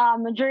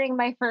during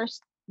my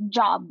first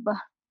job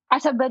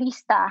as a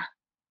barista.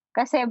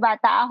 Kasi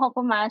bata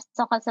ako,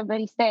 pumasok ka sa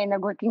barista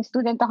nag-working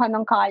student ako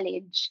ng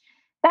college.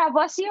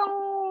 Tapos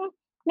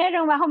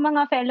meron ako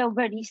mga fellow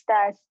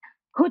baristas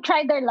who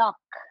tried their luck.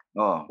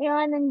 Oh. Yung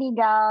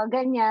nanligaw,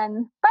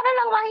 ganyan. Para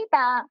lang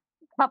makita,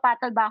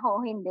 papatol ba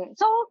ako o hindi.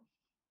 So,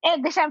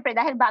 syempre,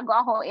 dahil bago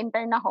ako,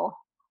 intern ako.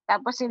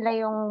 Tapos sila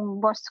yung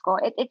boss ko.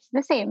 It's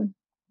the same.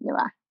 Di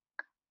ba?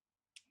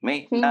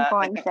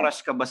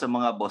 Nagka-crush ka ba sa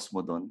mga boss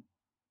mo doon?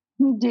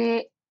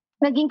 Hindi.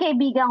 Naging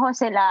kaibigan ko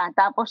sila.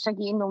 Tapos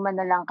nagiinuman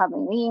na lang kami.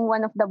 Naging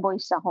one of the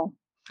boys ako.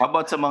 How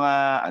about sa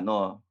mga,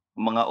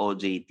 mga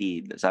OJT?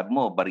 Sabi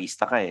mo,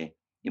 barista ka eh.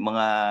 Yung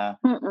mga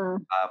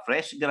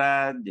fresh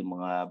grad, yung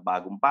mga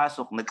bagong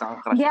pasok,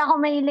 nagkaka-crush. Hindi ako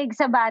mahilig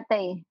sa bata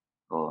eh.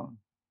 Oh.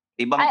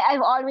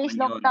 I've always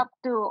looked up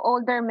to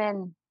older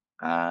men.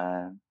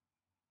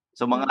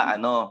 So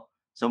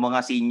mga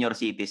senior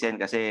citizen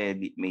kasi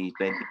may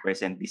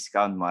 20%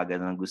 discount, mga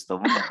ganun ang gusto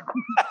mo.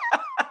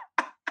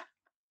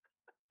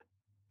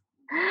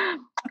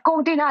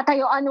 Kung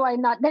tinatayuan, why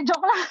not? The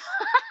joke lang.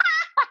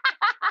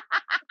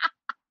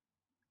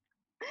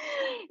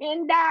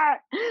 Hindi.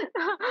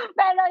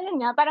 Pero yun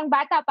nga, parang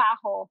bata pa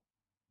ako.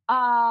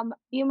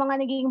 Yung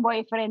mga naging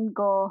boyfriend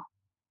ko,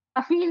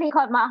 feeling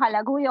ko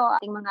makakalaguyo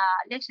ating mga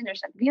listeners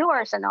at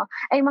viewers,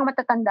 ay mga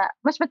matatanda.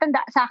 Mas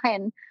matanda sa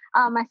akin,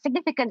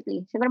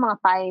 significantly. Siguro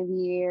mga 5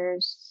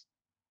 years,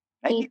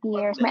 8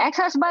 years. My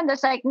ex-husband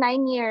was like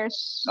 9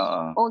 years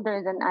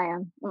older than I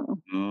am.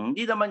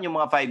 Hindi naman yung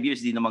mga 5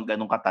 years, di naman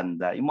ganun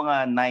katanda. Yung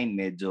mga 9,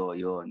 medyo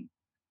yun.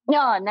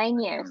 No,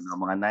 9 years.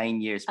 Mga 9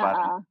 years,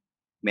 parang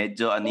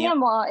medyo Tingnan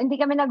mo, hindi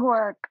kami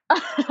nag-work.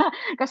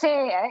 Kasi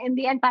in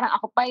the end, parang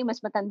ako pa yung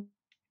mas matanda.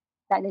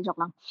 Joke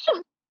lang.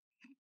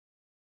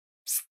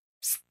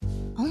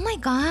 Oh my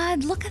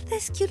God, look at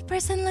this cute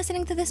person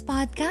listening to this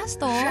podcast,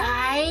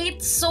 Right?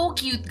 So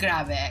cute,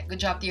 grabe. Good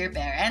job to your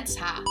parents,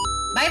 ha?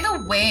 By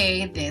the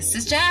way, this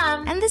is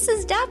Jam. And this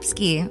is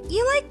Dapsky.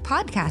 You like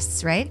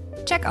podcasts, right?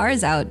 Check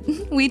ours out.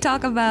 We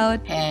talk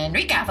about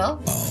Henry Cavill.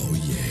 Oh,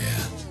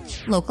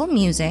 yeah. Local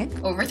music.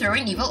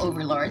 Overthrowing evil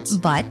overlords.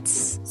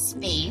 Butts.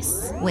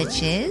 Space.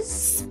 Witches.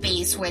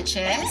 Space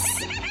witches.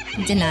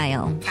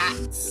 Denial.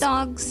 Cats.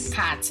 Dogs.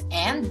 Cats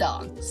and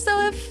dogs.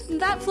 So if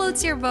that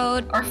floats your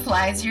boat or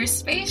flies your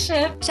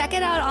spaceship, check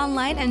it out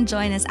online and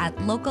join us at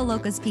Local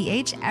Locus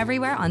PH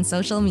everywhere on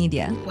social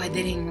media.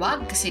 Pwede ring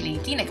wag kasi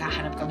lately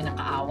naghahanap kami ng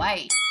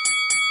kaaway.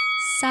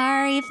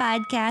 Sorry,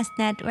 Podcast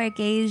Network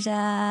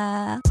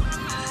Asia.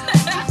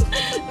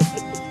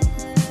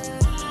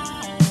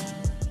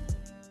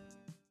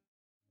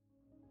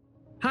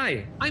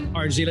 Hi, I'm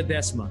RJ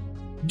Ledesma.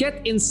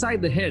 Get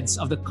inside the heads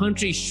of the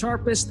country's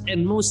sharpest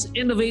and most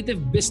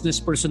innovative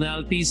business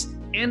personalities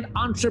and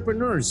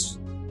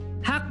entrepreneurs.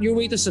 Hack your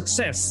way to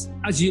success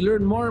as you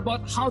learn more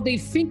about how they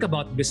think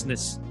about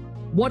business.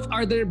 What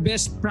are their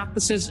best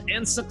practices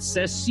and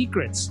success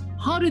secrets?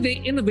 How do they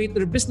innovate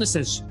their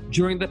businesses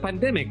during the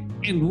pandemic?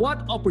 And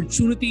what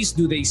opportunities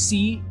do they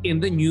see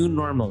in the new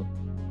normal?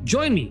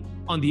 Join me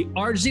on the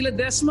RJ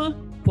Ledesma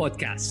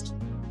podcast.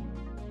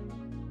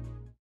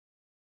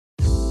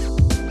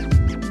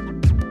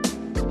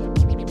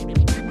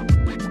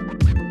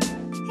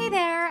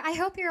 I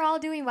hope you're all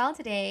doing well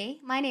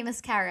today. My name is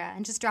Kara,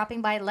 and just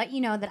dropping by to let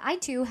you know that I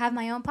too have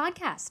my own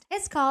podcast.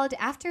 It's called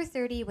After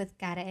 30 with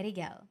Kara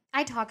Erigel.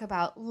 I talk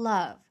about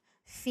love,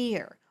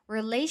 fear,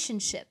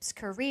 relationships,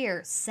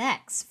 career,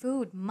 sex,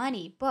 food,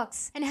 money,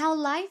 books, and how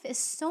life is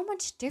so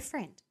much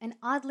different and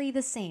oddly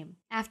the same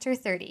after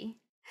 30.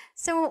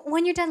 So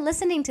when you're done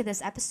listening to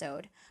this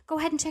episode, go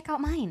ahead and check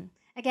out mine.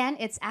 Again,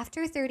 it's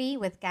After 30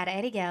 with Kara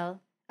Erigel,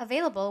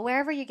 available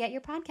wherever you get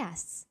your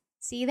podcasts.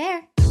 See you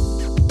there.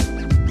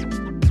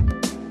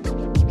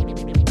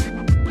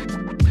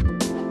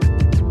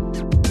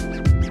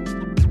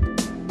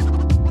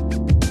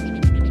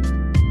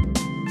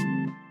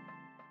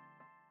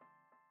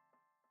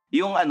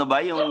 Yung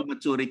yung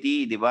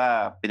maturity, di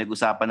ba?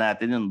 Pinag-usapan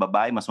natin yung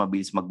babae, mas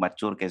mabilis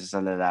mag-mature kaysa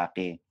sa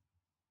lalaki.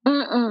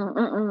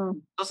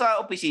 So sa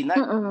opisina,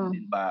 ganun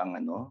din ba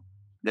ang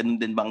ganun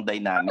din bang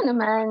dynamic?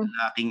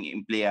 Lalaking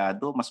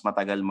empleyado, mas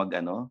matagal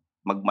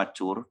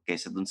mag-mature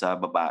kaysa dun sa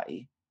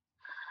babae?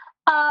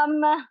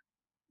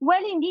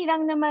 Well, hindi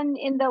lang naman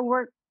in the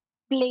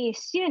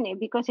workplace yun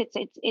because it's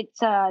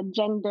a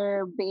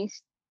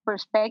gender-based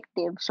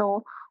perspective.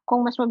 So,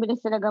 kung mas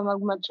mabilis talaga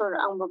mag-mature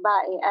ang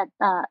babae at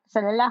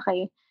sa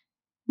lalaki,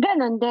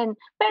 ganun din.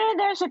 Pero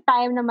there's a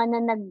time naman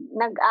na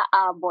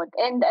nag-aabot.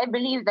 And I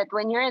believe that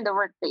when you're in the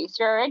workplace,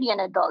 you're already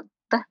an adult.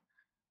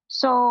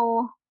 So,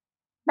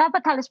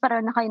 dapat halos pareho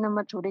na kayo ng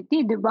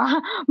maturity, di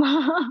ba?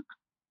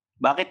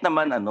 Bakit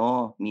naman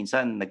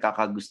minsan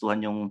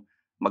nagkakagustuhan yung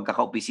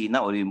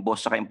magkaka-opisina o yung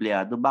boss sa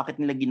empleyado, bakit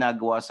nila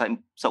ginagawa sa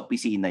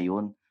opisina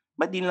yun?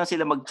 Ba't di lang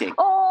sila mag-check?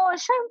 Oo,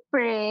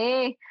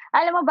 syempre.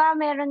 Alam mo ba,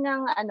 meron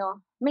ng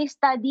may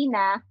study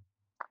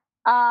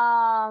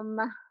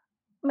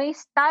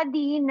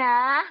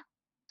na,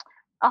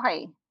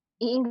 okay,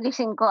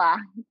 i-Englishin ko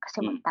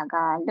kasi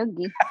mag-Tagalog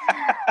eh.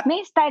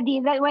 May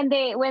study that when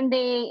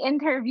they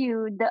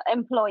interviewed the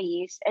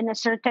employees in a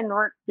certain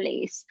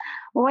workplace,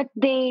 what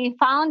they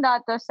found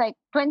out was like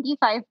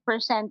 25%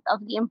 of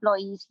the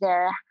employees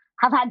there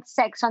have had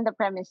sex on the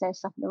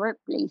premises of the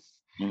workplace.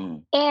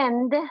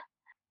 And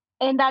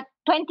in that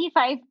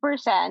 25%,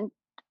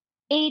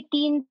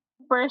 18%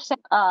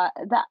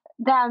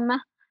 them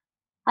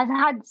has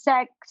had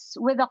sex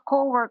with a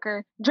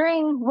coworker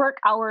during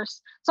work hours.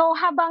 So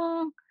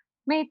habang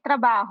may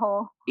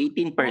trabaho,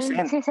 18%.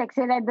 Nagsisex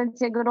sila doon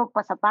siguro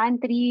pa sa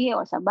pantry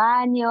o sa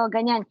banyo,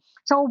 ganyan.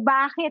 So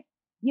bakit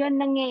yun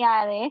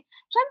nangyayari?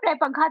 Siyempre,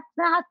 pag hot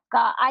na hot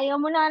ka, ayaw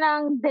mo na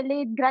ng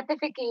delayed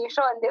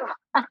gratification, di ba?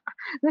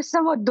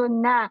 Gusto mo dun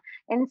na.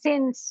 And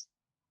since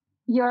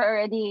you're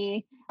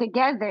already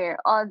together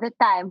all the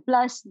time,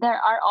 plus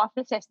there are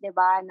offices, di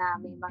ba, na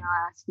may mga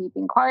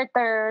sleeping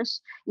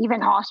quarters,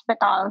 even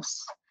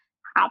hospitals,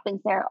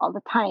 happens there all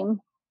the time.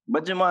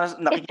 But yung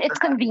mga nakikita it's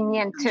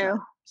convenient too.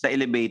 Sa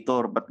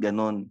elevator, ba't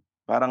ganun?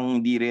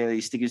 Parang hindi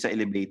realistic yung sa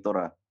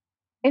elevator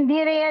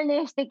Hindi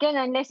realistic yan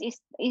unless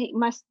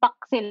mas stuck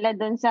sila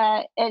dun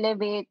sa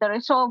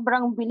elevator.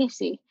 Sobrang bilis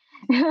eh.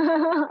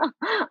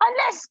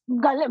 Unless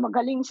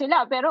magaling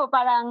sila. Pero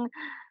parang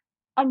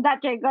on that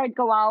regard,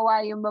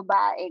 kawawa yung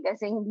babae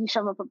kasi hindi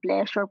siya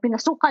mapapleasure.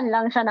 Pinasukan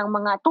lang siya ng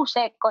mga 2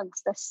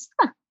 seconds.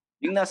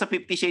 Yung nasa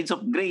 50 Shades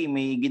of Grey,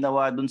 may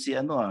ginawa dun si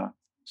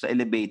sa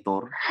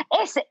elevator.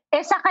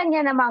 Sa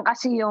kanya naman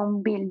kasi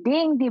yung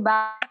building, di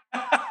ba?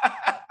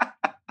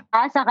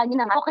 Sa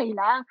kanya naman, okay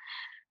lang.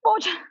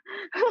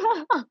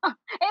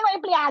 May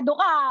empleyado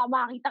ka,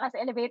 makita ka sa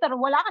elevator,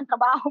 wala kang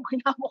trabaho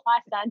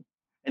kinabukasan.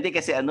 Hindi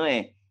kasi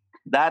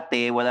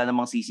dati wala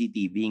namang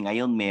CCTV,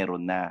 ngayon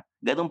meron na.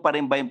 Ganun pa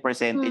rin ba yung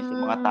percentage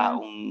ng mga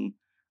taong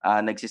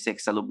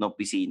nagsisex sa loob ng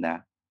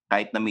opisina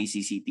kahit na may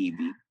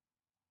CCTV?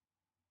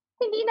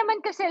 Hindi naman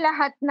kasi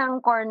lahat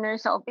ng corner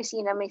sa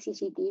opisina may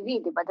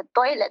CCTV, di ba? The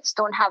toilets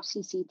don't have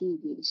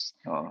CCTVs.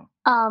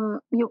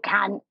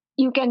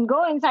 You can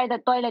go inside the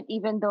toilet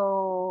even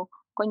though,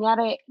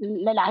 kunyari,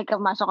 lalaki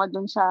ka masok ka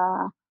dun sa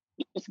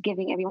just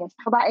giving everyone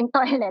babaeng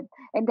toilet.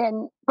 And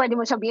then, pwede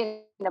mo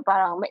sabihin na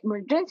parang may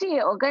emergency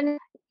o ganun.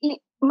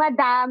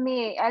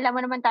 Madami. Alam mo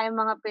naman tayong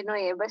mga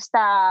Pinoy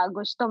basta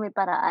gusto may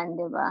paraan,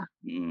 di ba?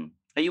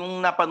 Ay,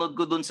 yung napanood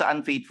ko dun sa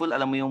Unfaithful,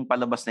 alam mo yung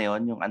palabas na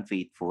yon, yung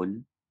Unfaithful?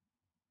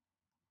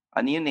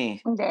 Ano yun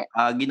Hindi.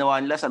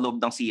 Ginawa nila sa loob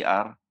ng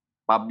CR.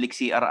 Public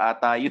CR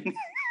ata yun.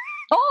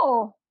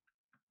 Oo.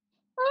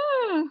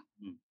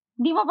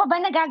 Di mo pa ba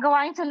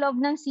nagagawa yun sa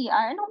loob ng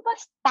CR? Anong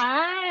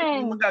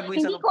bastan?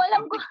 Hindi ko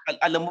alam kung...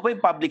 Alam mo ba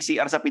yung public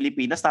CR sa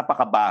Pilipinas,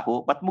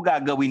 napakabaho? Ba't mo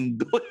gagawin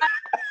doon?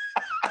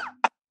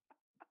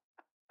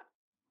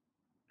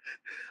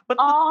 Ba't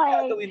mo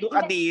gagawin doon?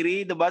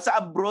 Kadiri, diba? Sa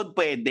abroad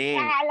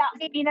pwede.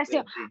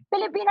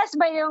 Pilipinas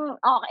ba yung...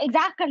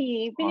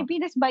 exactly.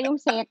 Pilipinas ba yung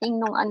setting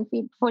nung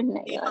Unfaithful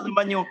na yun? Ito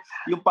naman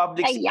yung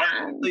public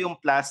CR. Ito yung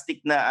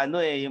plastic na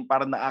yung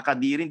parang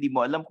nakakadiri. Hindi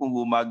mo alam kung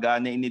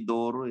gumagana yung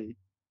inidoro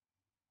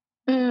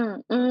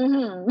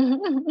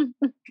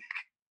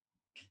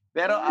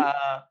Pero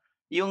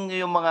yung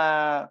mga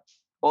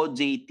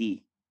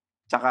OJT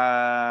tsaka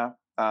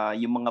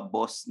yung mga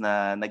boss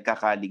na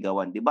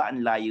nagkakaligawan, 'di ba?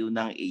 Ang layo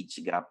ng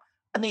age gap.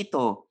 Ano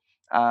ito?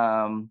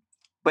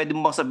 Pwede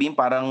mo bang sabihin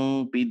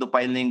parang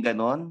pedophile na yung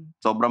ganon?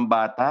 Sobrang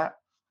bata?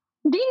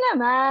 Di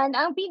naman.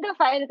 Ang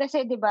pedophile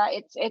kasi, di ba,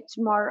 it's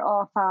more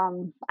of,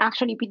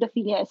 actually,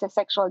 pedophilia is a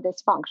sexual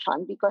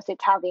dysfunction because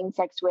it's having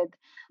sex with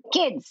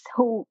kids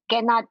who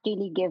cannot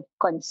really give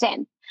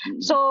consent.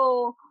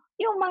 So,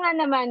 yung mga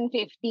naman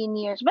 15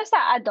 years,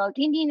 basta adult,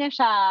 hindi na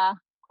siya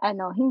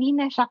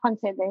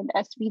considered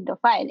as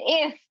pedophile.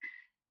 If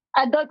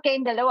adult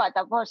kayong dalawa,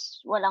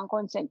 tapos walang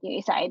consent yung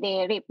isa,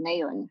 edi rape na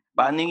yun.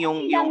 Paano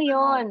yung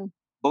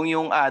kung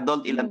yung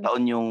adult, ilang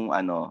taon yung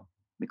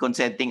may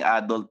consenting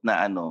adult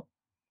na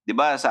 'di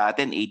ba sa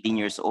atin 18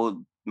 years old.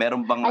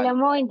 Meron bang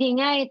Alam mo hindi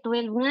nga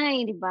 12 nga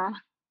 'di ba?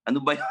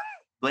 Ano ba 'yun?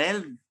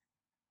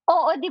 12?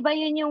 Oo, 'di ba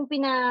 'yun yung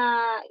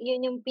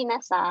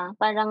pinasa.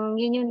 Parang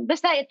yun yung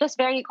basta it was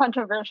very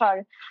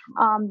controversial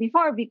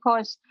before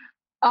because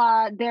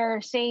they're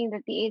saying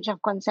that the age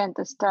of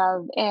consent is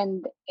 12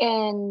 and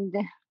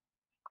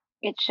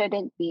it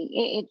shouldn't be.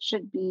 It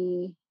should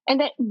be,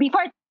 and then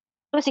before it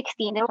was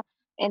 16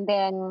 and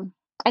then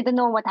I don't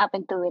know what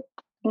happened to it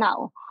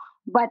now.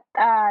 But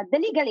the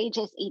legal age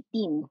is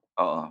 18.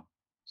 Oo.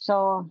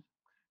 So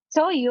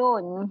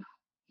yun.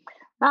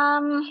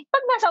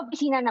 Pag nasa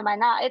opisina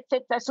naman it's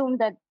assumed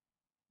that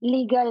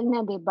legal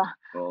na, 'di ba?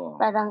 Oo.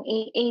 Parang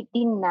 18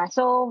 na.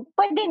 So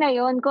pwede na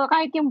yun.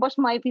 Kahit yung boss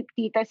mo ay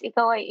 50 tas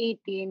ikaw ay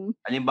 18.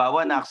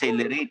 Halimbawa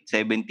na-accelerate,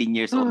 17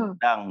 years old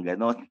lang,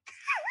 ganon.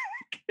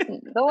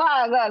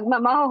 Wag,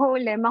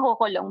 mahuhuli,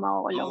 makukulong.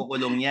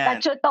 Makukulong yan.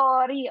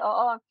 Statutory,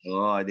 oo.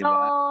 Oo, di So,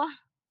 ba?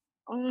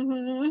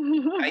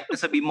 Kahit na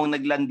sabihin mong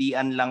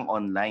naglandian lang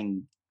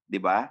online, di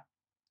ba?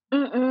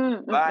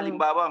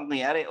 Halimbawa, ang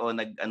nangyari,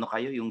 nag-ano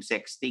kayo, yung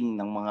sexting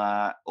ng mga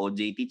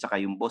OJT tsaka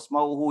yung boss,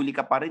 mahuhuli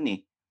ka pa rin eh.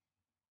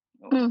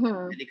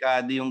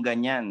 Delikado yung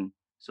ganyan.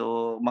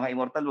 So, mga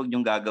immortal, huwag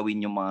niyong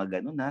gagawin yung mga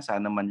ganun ha.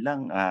 Sana man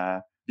lang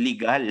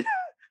legal.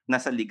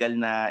 Nasa legal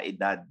na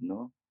edad,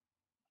 no?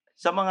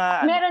 Sa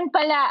mga meron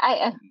pala,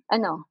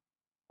 ano?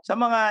 Sa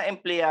mga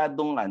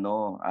empleyadong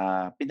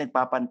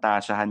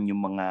pinagpapantasyahan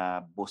yung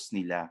mga boss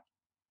nila.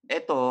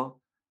 Eto,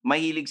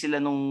 mahilig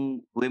sila nung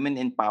women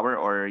in power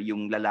or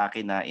yung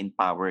lalaki na in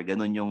power.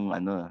 Ganun yung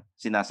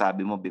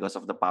sinasabi mo because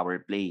of the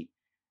power play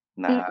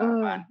na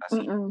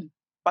fantasy.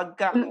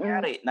 Pagka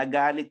kunyari,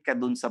 nagalit ka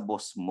dun sa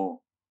boss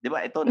mo. 'Di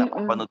ba? Ito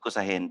napapanood ko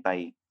sa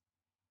hentai.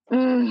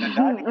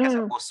 Nagalit ka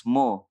sa boss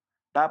mo.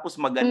 Tapos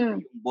maganda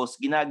yung boss,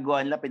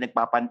 ginagawa nila,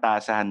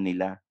 pinagpapantasahan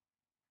nila.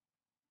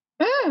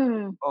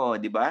 Oh,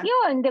 'di ba?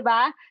 Yun, 'di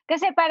ba?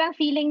 Kasi parang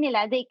feeling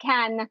nila they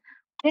can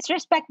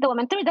disrespect the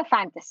woman through the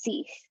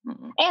fantasies.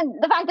 And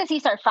the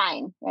fantasies are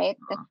fine, right?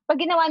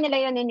 Pag ginawa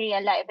nila yun in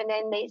real life and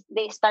then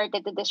they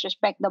started to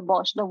disrespect the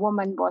boss, the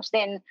woman boss,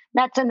 then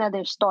that's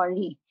another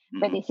story.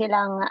 Pwede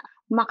silang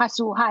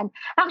makasuhan.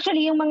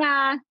 Actually, yung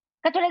mga,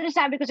 katulad ng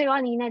sabi ko sa iyo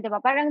kanina, 'di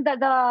ba? Parang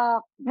the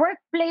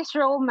workplace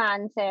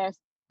romances,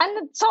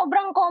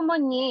 sobrang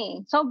common niya eh.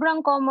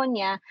 Sobrang common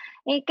niya.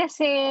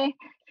 Kasi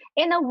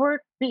in a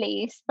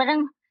workplace,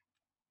 parang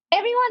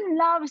everyone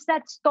loves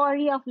that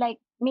story of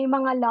like may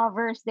mga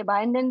lovers, 'di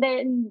ba? And then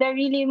they're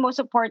really more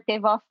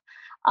supportive of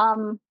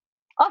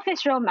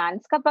office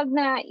romance kapag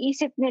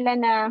naisip nila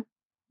na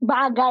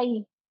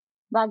bagay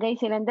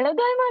silang dalawa.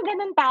 Dahil mga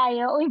ganun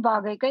tayo, uy,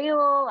 bagay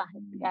kayo,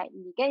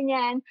 hindi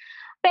ganyan.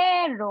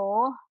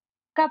 Pero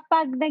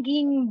kapag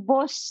naging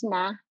boss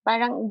na,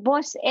 parang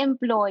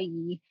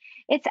boss-employee,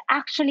 it's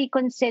actually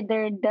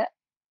considered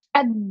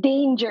a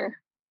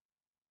danger.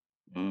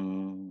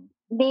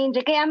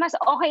 Danger. Kaya mas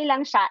okay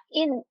lang siya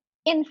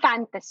in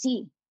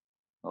fantasy.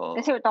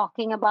 Kasi we're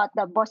talking about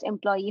the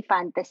boss-employee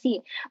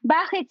fantasy.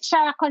 Bakit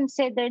siya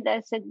considered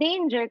as a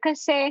danger?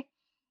 Kasi,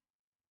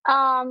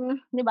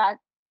 di ba,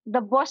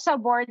 the boss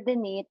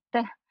subordinate,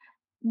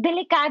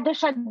 delikado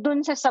siya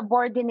dun sa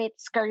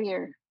subordinate's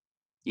career.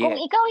 Yeah.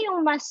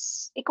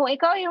 Kung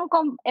ikaw yung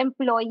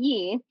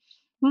employee,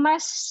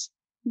 mas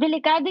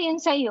delikado yun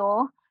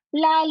sa'yo,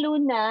 lalo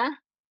na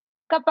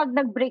kapag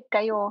nag-break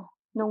kayo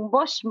nung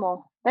boss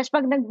mo. Tapos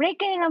pag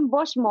nag-break kayo ng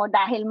boss mo,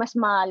 dahil mas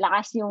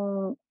malakas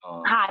yung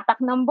hatak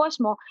ng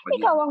boss mo,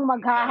 ikaw ang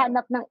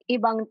maghahanap ng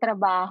ibang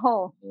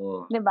trabaho.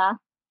 Di ba?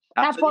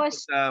 Actually,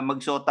 tapos,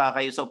 magsota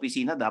kayo sa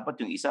opisina, dapat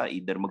yung isa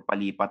either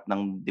magpalipat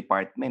ng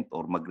department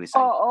or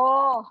mag-resign.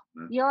 Oo.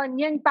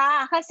 Yun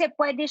pa. Kasi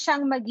pwede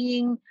siyang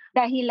maging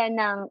dahilan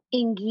ng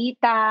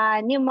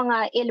inggitan, yung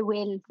mga ill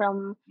will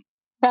from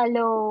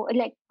fellow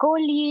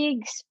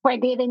colleagues.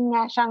 Pwede rin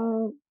nga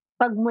siyang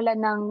pagmula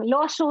ng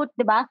lawsuit,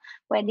 di ba?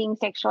 Pwedeng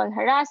sexual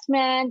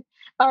harassment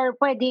or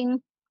pwedeng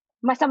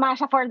masama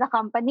siya for the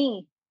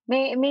company.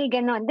 May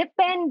ganun.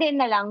 Depende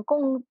na lang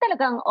kung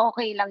talagang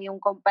okay lang yung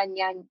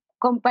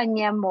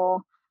kumpanya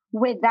mo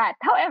with that.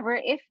 However,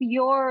 if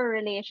your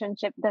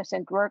relationship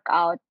doesn't work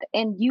out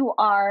and you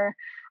are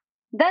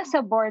the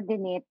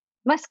subordinate,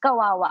 mas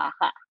kawawa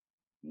ka.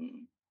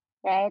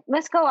 Right?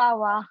 Mas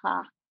kawawa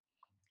ka.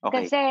 Okay.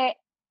 Kasi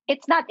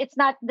it's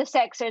not the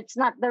sex or it's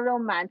not the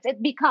romance. It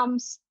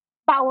becomes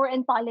power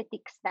and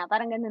politics na.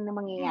 Parang ganun na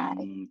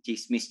mangyayari.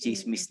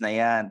 Chismis na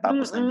yan.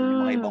 Tapos nandun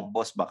yung mga ibang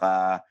boss,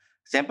 baka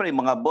siyempre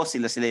yung mga boss,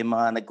 sila yung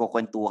mga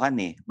nagkukwentuhan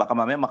eh. Baka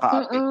mamaya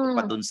maka-apekto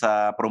pa dun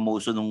sa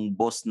promotion ng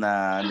boss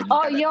na naging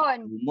kalaguyo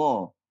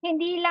mo.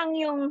 Hindi lang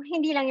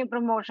yung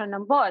promotion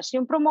ng boss.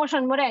 Yung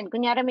promotion mo rin.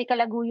 Kunyari may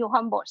kalaguyo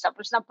kang boss,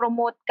 tapos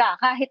na-promote ka,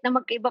 kahit na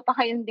magkaiba pa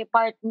kayong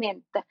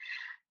department.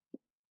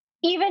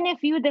 Even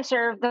if you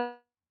deserve the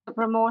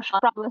promotion,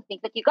 probably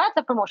think that you got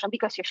the promotion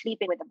because you're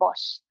sleeping with the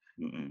boss.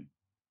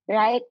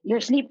 Right?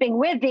 You're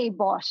sleeping with a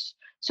boss.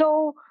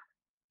 So,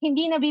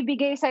 hindi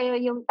nabibigay sa'yo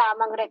yung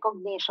tamang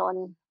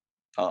recognition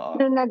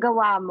na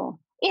nagawa mo.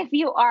 If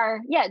you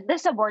are, the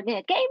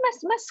subordinate. Kaya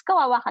mas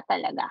kawawa ka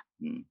talaga.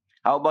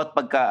 How about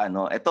pagka,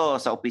 ito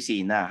sa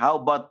opisina,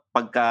 how about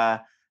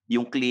pagka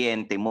yung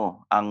kliyente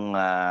mo ang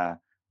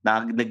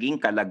naging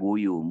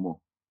kalaguyo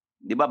mo?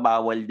 Di ba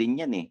bawal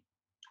din yan eh?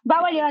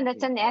 Bawal yun.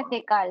 That's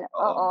unethical.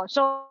 Oo.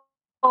 So,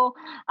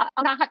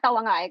 ang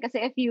nakakatawa nga kasi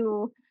if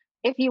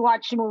you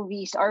watch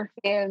movies or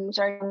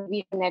films or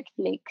movies on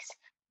Netflix,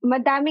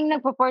 madaming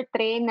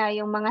nagpo-portray na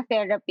yung mga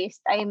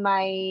therapist ay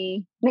may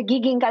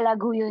nagiging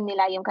kalaguyo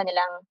nila yung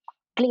kanilang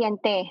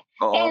kliyente.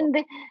 And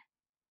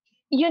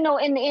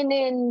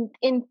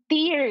in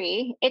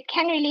theory, it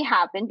can really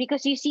happen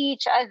because you see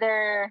each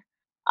other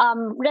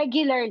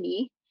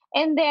regularly,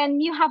 and then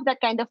you have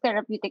that kind of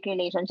therapeutic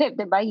relationship,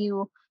 diba?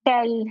 You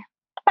tell,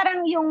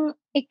 parang yung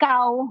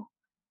ikaw,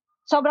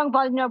 sobrang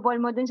vulnerable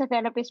mo dun sa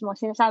therapist mo,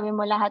 sinasabi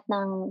mo lahat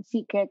ng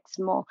secrets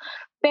mo.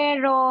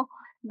 Pero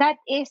that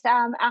is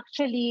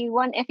actually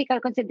one ethical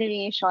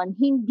consideration.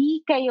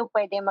 Hindi kayo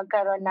pwede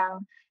magkaroon ng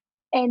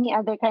any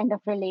other kind of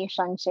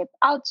relationship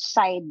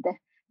outside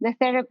the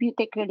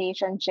therapeutic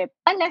relationship.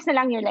 Unless na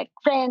lang you're like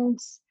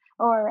friends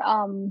or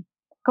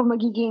kung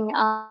magiging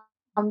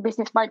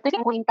business partners,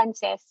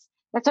 acquaintances.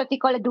 That's what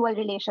we call a dual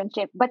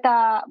relationship. But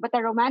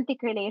a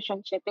romantic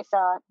relationship is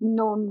a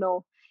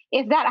no.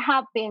 If that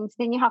happens,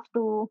 then you have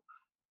to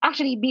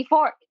actually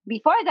before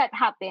that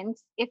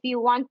happens, if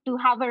you want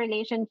to have a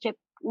relationship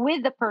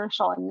with the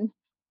person,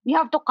 you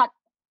have to cut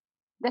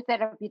the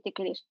therapeutic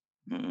relationship.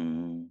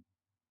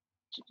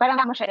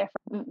 Parang mo siya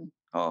effort.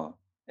 Oo.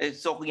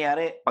 So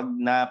kunyari, pag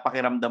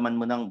napakiramdaman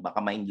mo nang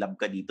baka ma-inlove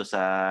ka dito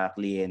sa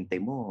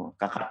kliyente mo,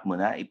 kakat mo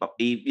na,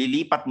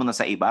 ilipat mo na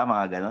sa iba,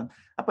 mga ganon.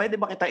 Pwede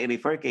ba kita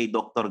i-refer kay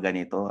doktor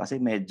ganito?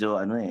 Kasi medyo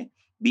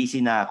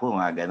busy na ako,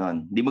 mga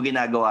ganon. Hindi mo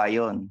ginagawa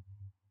yon?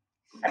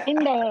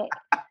 Hindi.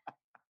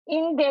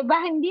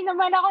 Hindi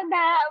naman ako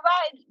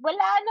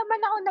wala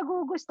naman ako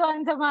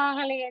nagugustuhan sa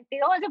mga kliyente.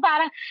 Kasi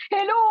parang,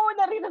 hello,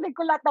 narinig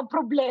ko lahat ng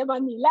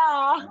problema nila.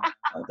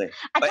 Okay.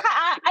 At saka,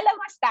 alam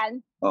mo, Stan,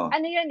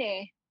 ano yun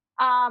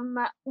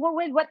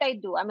with what I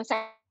do, I'm a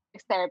sex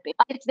therapist.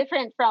 It's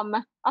different from,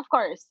 of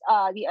course,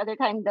 the other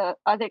kinds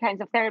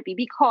of therapy,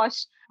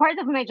 because part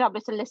of my job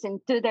is to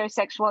listen to their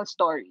sexual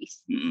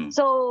stories. Mm-hmm.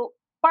 So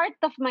part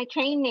of my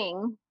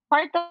training,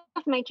 like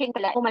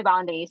my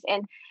boundaries,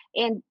 and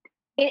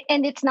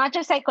it's not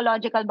just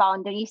psychological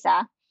boundaries,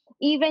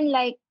 even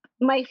like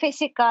my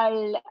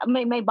physical,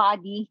 my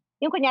body.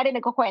 Yung kunyari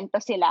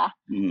nagkukwento sila.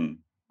 Mm-hmm.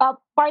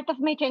 Part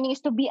of my training is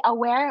to be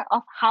aware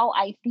of how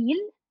I feel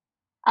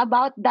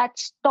about that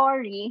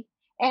story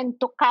and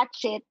to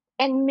catch it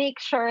and make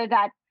sure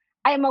that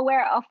I'm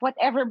aware of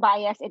whatever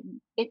bias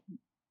it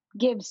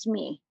gives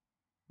me.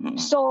 Mm-hmm.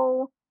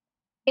 So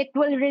it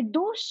will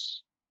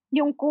reduce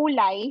yung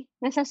kulay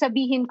na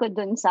sasabihin ko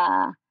dun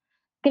sa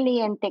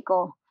kliyente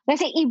ko.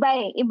 Kasi iba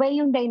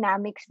yung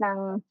dynamics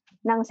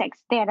ng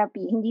sex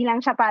therapy. Hindi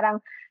lang siya parang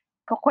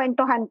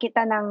kukwentuhan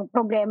kita ng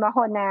problema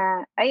ko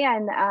na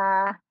ayan,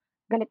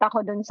 galit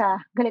ako dun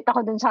sa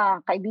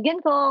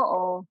kaibigan ko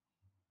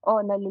o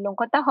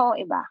nalulungkot ako,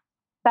 iba.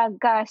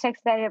 Pagka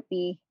sex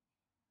therapy,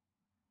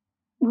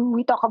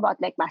 we talk about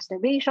like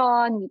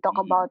masturbation, we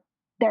talk about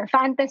their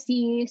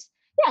fantasies,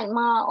 yan,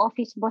 mga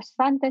office boss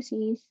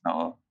fantasies.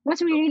 Oo. Mas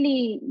we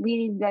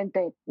really blend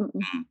it.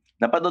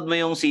 Napanood mo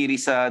yung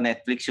series sa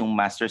Netflix, yung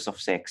Masters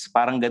of Sex?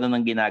 Parang ganun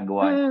ang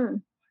ginagawa.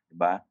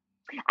 Diba?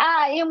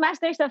 Yung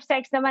Masters of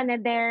Sex naman,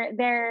 they're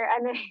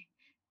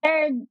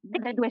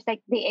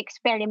like they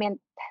experiment.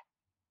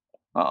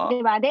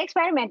 Diba? They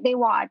experiment, they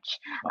watch.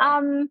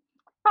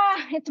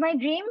 It's my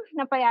dream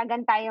na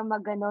payagan tayo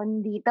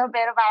mag-ganon dito,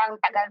 pero parang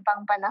tagal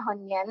pang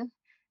panahon yan.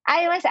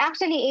 I was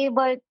actually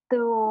able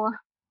to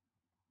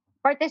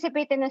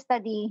participate in a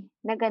study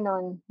na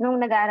ganon nung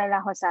nag-aaral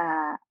ako sa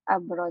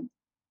abroad.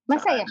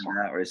 Masaya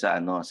siya. Or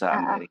sa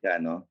Amerika,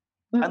 no?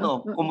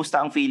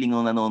 Kumusta ang feeling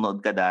nung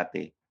nanonood ka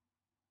dati?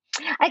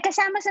 Ay,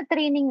 kasama sa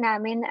training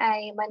namin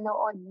ay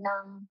manood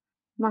ng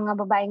mga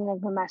babaeng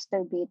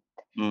nag-masturbate.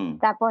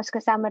 Tapos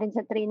kasama rin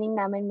sa training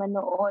namin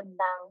manood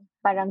ng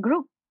parang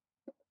group.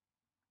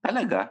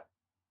 Talaga?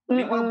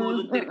 May mga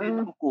volunteer kayo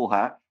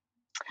nakukuha?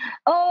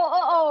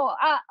 Oo.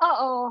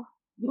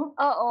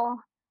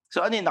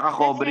 So ano yun,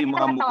 nakakover yung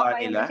mga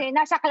mukha nila? Kasi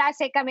nasa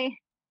klase kami.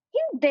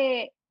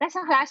 Hindi.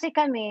 Nasa klase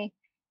kami.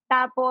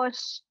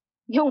 Tapos,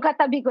 yung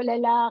katabi ko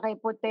lalaki,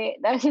 puti.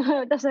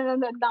 Tapos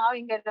nanonood na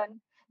kami gano'n.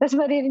 Tapos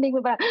maririnig mo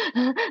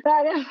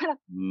parang,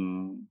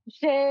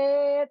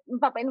 shit,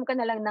 papainom ka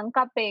na lang ng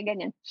kape,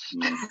 ganyan.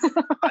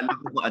 Alam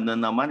ko ano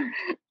naman.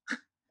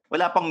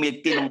 Wala pang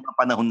milk tea nung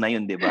panahon na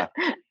yun, di ba?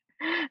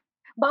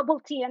 Bubble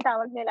tea ang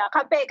tawag nila.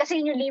 Kape,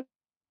 kasi yung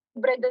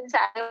libre dun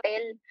sa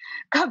hotel.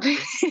 Kape.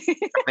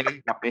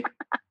 Kape.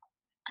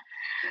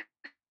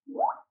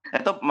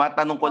 Eto,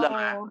 matanong ko lang.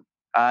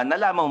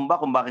 Nalaman mo ba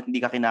kung bakit hindi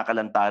ka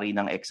kinakalantari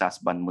ng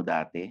ex-husband mo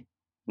dati?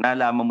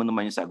 Nalaman mo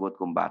naman yung sagot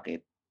kung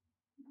bakit?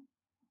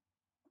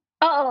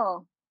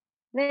 Oo.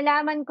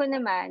 Nalaman ko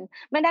naman.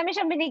 Madami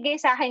siyang binigay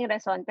sa aking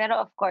rason, pero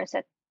of course,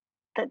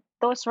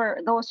 those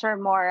were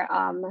more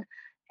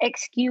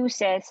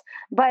excuses.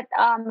 But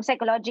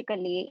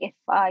psychologically, if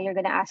you're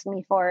gonna ask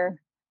me for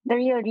the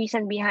real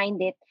reason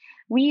behind it,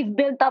 we've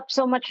built up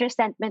so much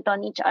resentment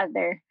on each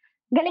other.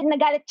 Galit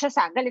siya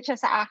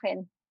sa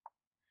akin.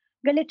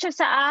 Galit siya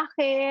sa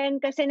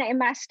akin kasi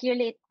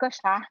na-emasculate ko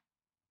siya.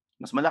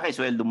 Mas malaki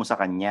sweldo mo sa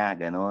kanya,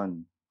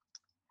 ganon.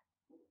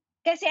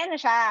 Kasi ano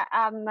siya,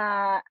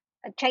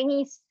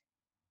 Chinese.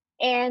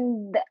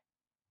 And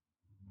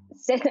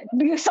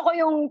gusto ko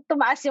yung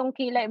tumaas yung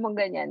kilay mong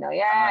ganyan, no?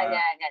 Yan.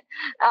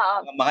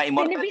 Mga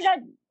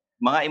immortal.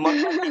 Mga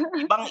immortal.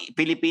 Ibang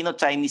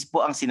Filipino-Chinese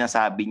po ang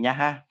sinasabi niya,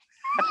 ha?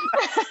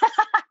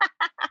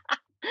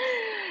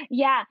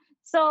 Yeah.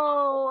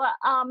 So,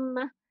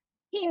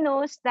 he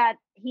knows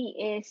that he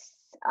is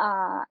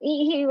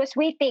he was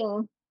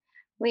waiting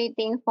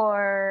for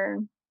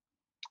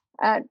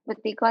what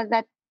they call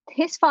that,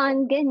 he's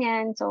fun,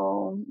 ganyan.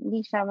 So,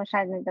 hindi siya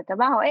masyadong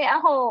nagtatrabaho.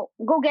 Ako,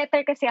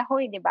 go-getter kasi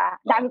ako, di ba?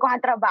 Dami ko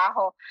ang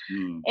trabaho.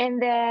 And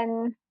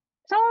then,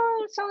 so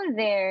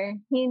there,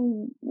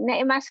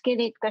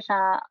 na-emasculate ko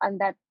siya on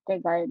that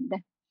regard.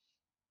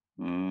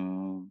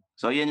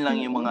 So, yun lang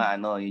yung mga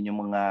yun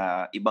yung mga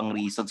ibang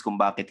reasons kung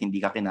bakit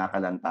hindi ka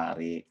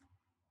kinakalantari.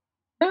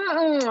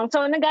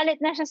 So,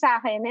 nagalit na siya sa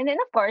akin. And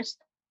then, of course,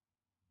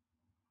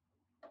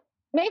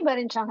 may iba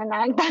rin siyang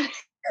kinalantari.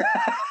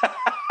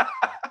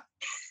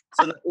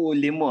 So,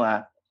 nauli mo,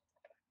 ha?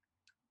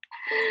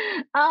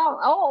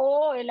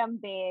 Oo, ilang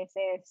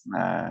beses.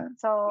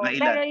 So,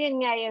 pero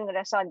yun nga yung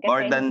rason. Kasi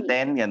more than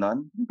 10,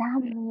 ganon?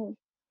 Madami.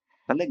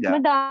 Talaga?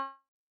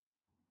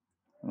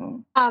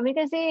 Madami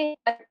kasi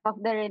of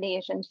the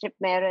relationship,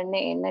 meron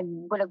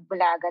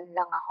nagbulag-bulagan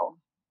lang ako.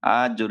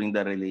 During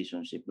the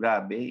relationship.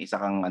 Grabe, isa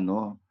kang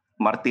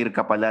martir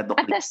ka pala, Doc.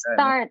 At the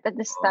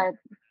start.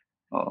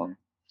 Oo.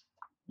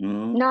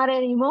 Not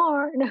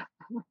anymore.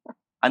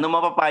 Ano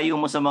mapapayo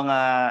mo sa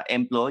mga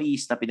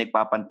employees na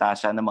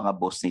pinagpapantasya ng mga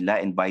boss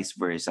nila and vice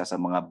versa sa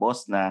mga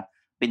boss na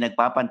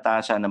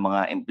pinagpapantasya ng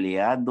mga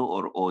empleyado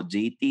or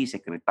OJT,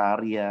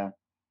 sekretarya?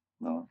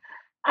 No?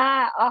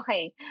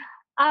 Okay.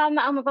 Ang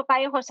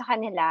mapapayo ko sa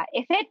kanila,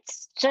 if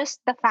it's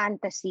just the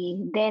fantasy,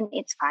 then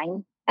it's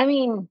fine. I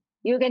mean,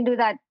 you can do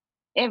that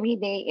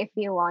every day if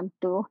you want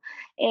to.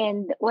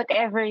 And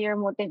whatever your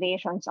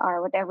motivations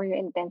are, whatever your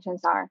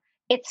intentions are,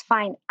 it's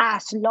fine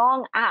as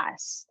long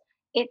as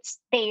it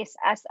stays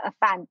as a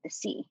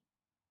fantasy.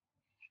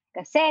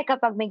 Kasi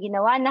kapag may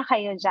ginawa na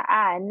kayo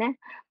dyan,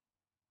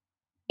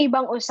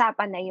 ibang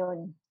usapan na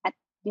yun. At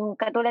yung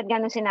katulad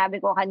nga nung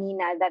sinabi ko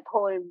kanina, that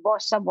whole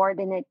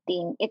boss-subordinate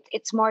thing,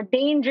 it's more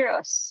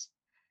dangerous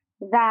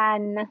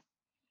than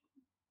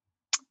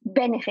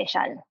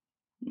beneficial.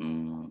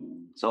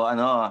 So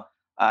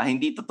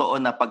hindi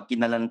totoo na pag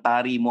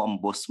kinalantari mo ang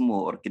boss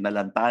mo or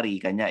kinalantari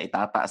kanya,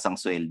 itataas ang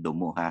sweldo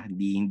mo, ha?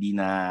 Hindi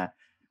na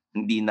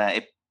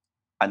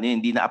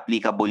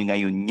applicable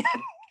ngayon yan.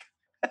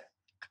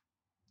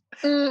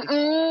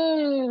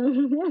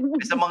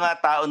 Sa mga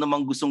tao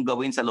namang gustong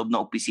gawin sa loob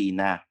ng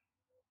opisina.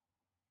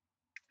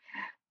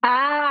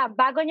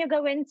 Bago nyo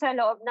gawin sa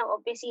loob ng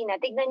opisina,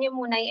 tignan nyo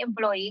muna yung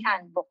employee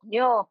handbook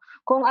nyo.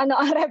 Kung ano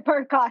ang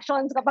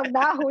repercussions kapag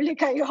nahuli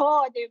kayo,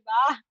 di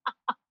ba?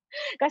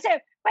 Kasi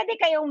pwede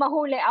kayong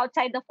mahuli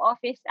outside of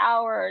office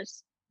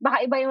hours.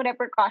 Baka iba yung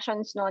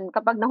repercussions nun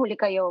kapag nahuli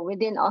kayo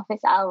within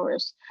office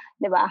hours.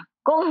 Di ba?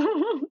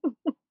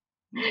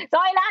 So,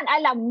 kailangan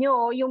alam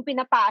nyo yung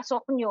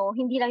pinapasok nyo,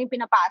 hindi lang yung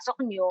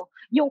pinapasok nyo,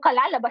 yung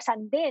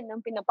kalalabasan din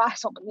ng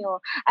pinapasok nyo.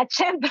 At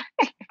syempre,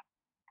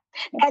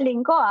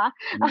 galing ko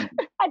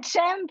At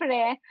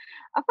syempre,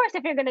 of course,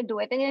 if you're gonna do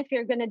it, and if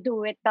you're gonna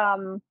do it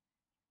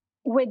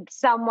with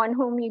someone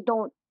whom you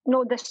don't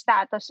know the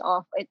status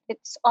of, it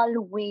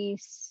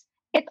always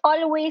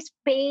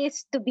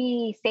pays to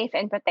be safe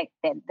and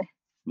protected.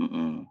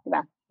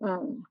 Diba?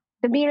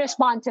 To be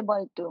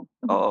responsible too.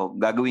 Oo,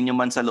 gagawin nyo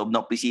man sa loob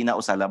ng opisina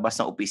o sa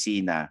labas ng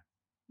opisina,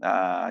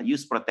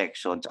 use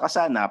protection. Tsaka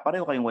sana,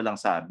 pareho kayong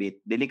walang sabit.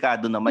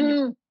 Delikado naman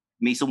yung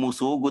may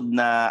sumusugod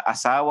na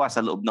asawa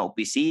sa loob ng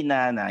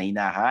opisina na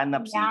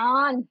hinahanap si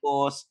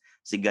boss,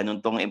 si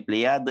ganun tong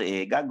empleyado,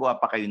 gagawa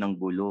pa kayo ng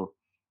gulo.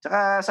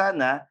 Tsaka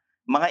sana,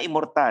 mga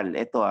immortal,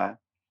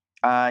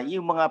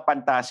 yung mga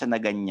pantasya na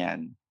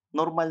ganyan,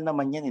 normal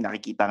naman yan.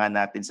 Nakikita nga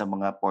natin sa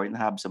mga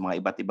Pornhub, sa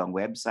mga iba't ibang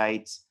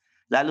websites.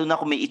 Lalo na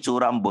kung may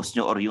itsura ang boss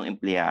nyo or yung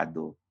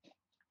empleyado.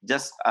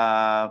 Just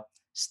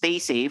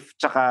stay safe,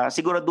 tsaka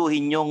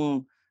siguraduhin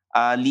yung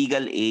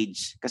legal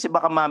age. Kasi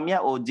baka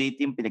mamaya,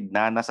 OJT yung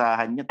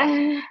pinagnanasahan nyo,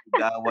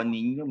 gawan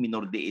ninyo,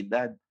 minor de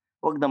edad.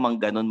 Huwag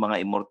naman ganun, mga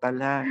immortal,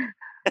 ha?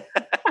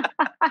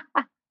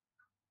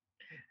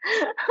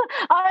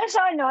 Also,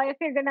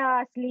 if you're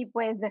gonna sleep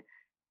with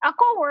a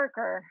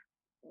coworker,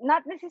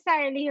 not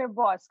necessarily your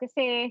boss,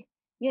 kasi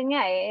yun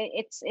nga,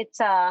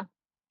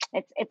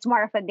 it's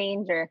more of a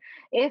danger.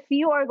 If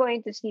you are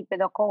going to sleep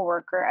with a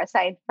coworker,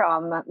 aside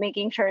from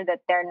making sure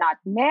that they're not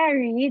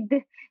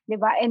married,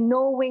 diba, and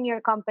knowing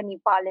your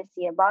company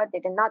policy about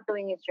it and not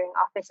doing it during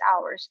office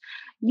hours,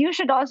 you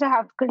should also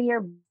have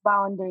clear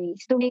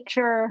boundaries to make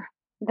sure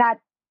that,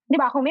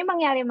 diba, kung may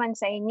mangyari man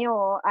sa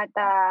inyo at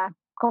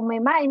kung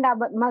may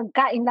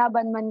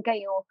magkainlaban man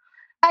kayo,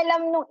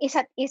 alam nung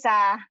isa't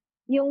isa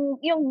yung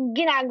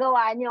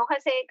ginagawa nyo.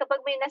 Kasi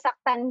kapag may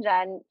nasaktan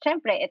dyan,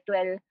 syempre, it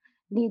will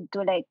lead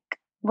to like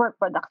work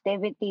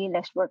productivity,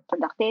 less work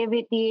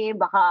productivity,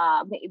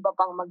 baka may iba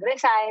pang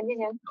mag-resign.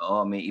 Ganyan.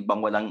 Oo, may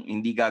ibang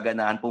hindi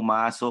gaganahan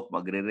pumasok,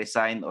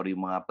 magre-resign, or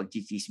yung mga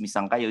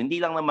pagchichismisan kayo. Hindi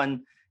lang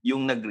naman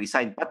yung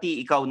nag-resign,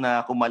 pati ikaw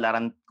na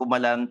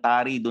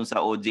kumalantari doon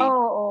sa OJT sa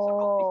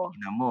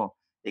opisina mo.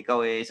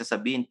 Ikaw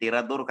sasabihin,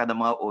 tirador ka ng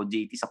mga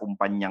OJT sa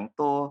kumpanyang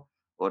to,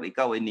 or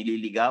ikaw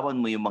nililigawan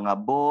mo yung mga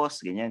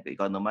boss, ganyan.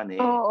 Ikaw naman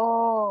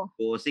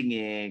bossing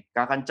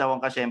kakantsawan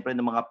ka syempre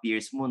ng mga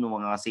peers mo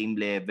ng mga same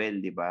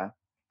level, di ba?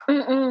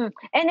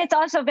 And it's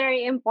also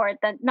very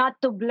important not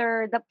to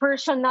blur the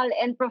personal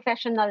and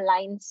professional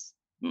lines.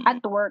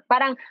 at work.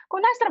 Parang kung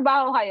nasa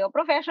trabaho kayo,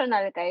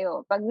 professional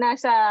kayo. Pag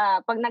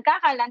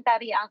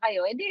nagkakalantarian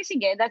kayo, edi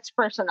sige, that's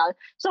personal.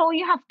 So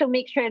you have to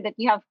make sure that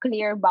you have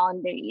clear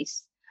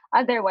boundaries.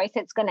 Otherwise,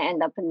 it's gonna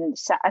end up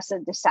as a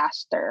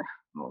disaster.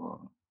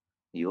 Oo.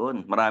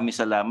 Yun. Maraming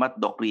salamat,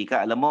 Doc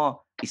Rica. Alam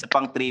mo, isa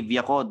pang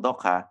trivia ko,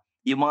 Doc, ha?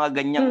 Yung mga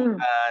ganyang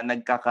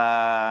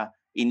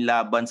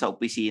nagkaka-inlaban sa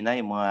opisina,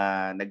 yung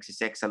mga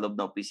nagsisex sa loob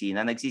ng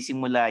opisina,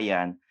 nagsisimula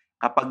yan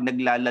kapag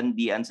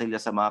naglalandian sila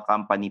sa mga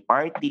company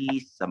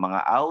parties, sa mga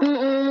out,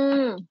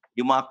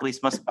 yung mga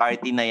Christmas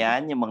party na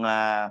yan, yung mga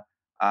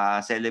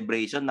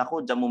celebration,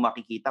 ako, dyan mo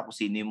makikita kung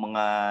sino yung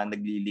mga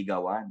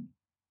nagliligawan.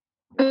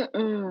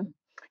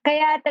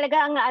 Kaya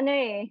talaga ang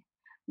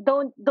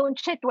don't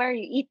shit where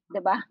you eat,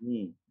 diba?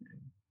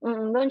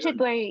 Don't shit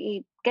where you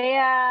eat.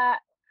 Kaya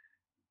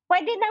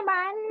pwede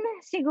naman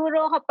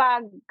siguro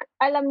kapag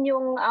alam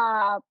yung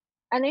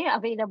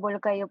available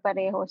kayo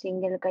pareho,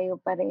 single kayo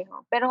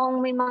pareho. Pero kung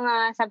may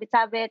mga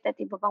sabit-sabit at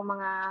iba pang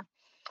mga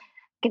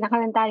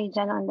kinakalantari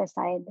dyan on the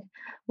side,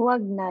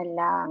 wag na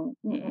lang.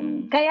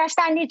 Kaya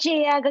Stanley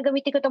G,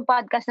 gagamitin ko tong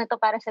podcast na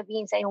to para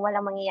sabihin sa iyo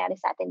walang mangyayari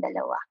sa atin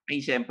dalawa. Ay,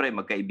 siyempre,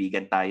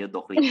 magkaibigan tayo,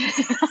 Doc Rica.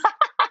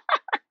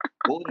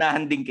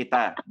 Uunahan din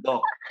kita,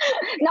 Doc.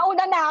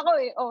 Nauna na ako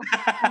eh. Oh.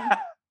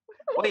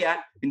 Oy,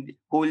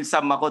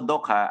 wholesome ako,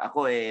 Doc, ha.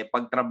 Ako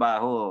pag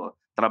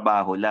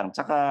trabaho lang.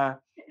 Tsaka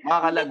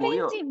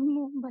makakalaguyo. Ang defensive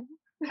mo ba?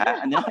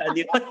 Ha? Ano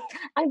yun?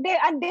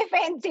 Ang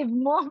defensive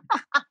mo.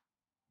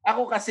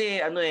 Ako kasi,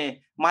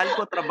 mahal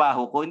ko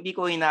trabaho ko. Hindi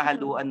ko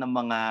hinahaluan ng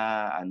mga,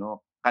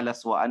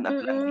 kalaswaan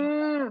at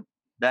landing.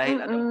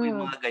 Dahil alam ko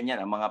yung mga ganyan,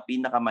 ang mga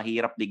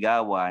pinakamahirap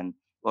ligawan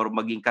or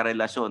maging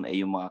karelasyon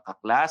ay yung mga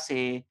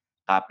kaklase,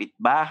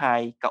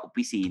 kapitbahay,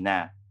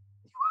 kaopisina.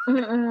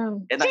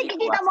 Sige,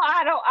 kita mo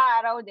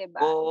araw-araw, diba?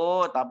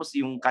 Oo, tapos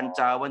yung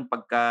kantsawan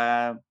pagka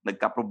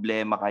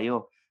nagka-problema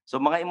kayo. So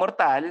mga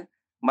immortal,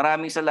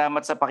 maraming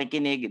salamat sa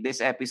pakikinig. This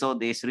episode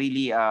is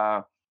really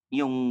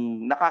yung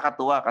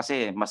nakakatuwa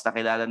kasi mas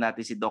nakilala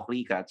natin si Doc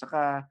Rica at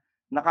saka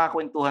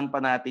nakakwentuhan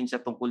pa natin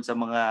siya tungkol sa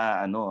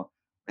mga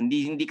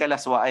hindi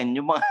kalaswaan,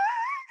 yung mga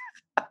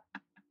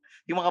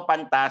yung mga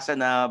pantasa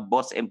na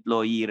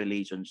boss-employee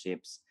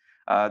relationships.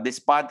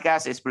 This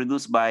podcast is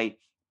produced by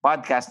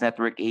Podcast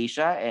Network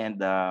Asia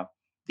and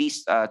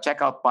please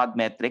check out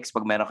Podmetrics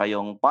pag meron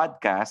kayong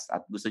podcast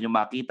at gusto nyo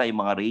makita yung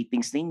mga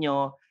ratings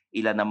ninyo,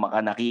 ilan ang mga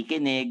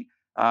nakikinig,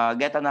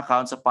 get an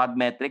account sa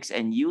Podmetrics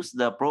and use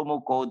the promo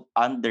code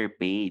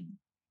underpaid.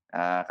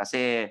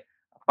 Kasi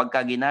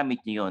pagka ginamit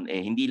nyo yun,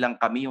 hindi lang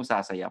kami yung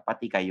sasaya,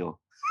 pati kayo.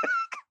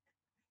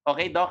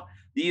 Okay, Doc?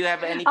 Do you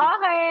have anything?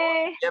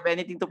 Okay. Do you have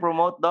anything to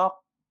promote, Doc?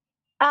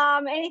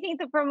 Anything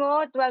to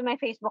promote? Well, my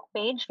Facebook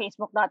page,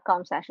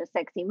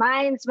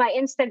 facebook.com/sexyminds. My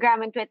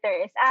Instagram and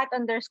Twitter is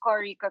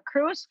 @_Rica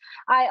Cruz.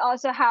 I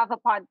also have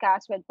a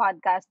podcast with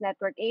Podcast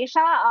Network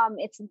Asia.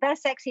 It's The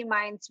Sexy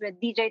Minds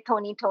with DJ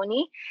Tony.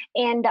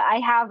 And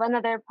I have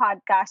another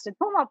podcast with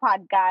Puma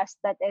Podcast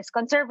that is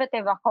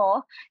Conservative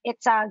Ako.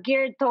 It's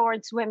geared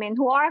towards women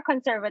who are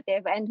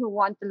conservative and who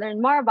want to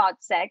learn more about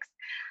sex.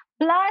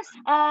 Plus,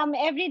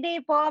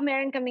 everyday po,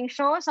 meron kaming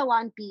show sa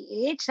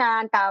 1PH.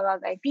 Ang tawag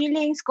ay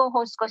Feelings.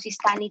 Co-host ko si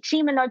Stanley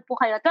Chi. Manood po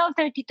kayo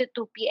 12:30 to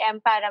 2 p.m.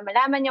 para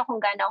malaman nyo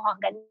kung gaano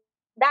ako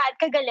ganda at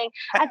kagaling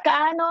at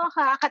kaano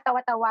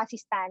kakatawa-tawa si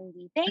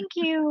Stanley. Thank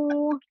you!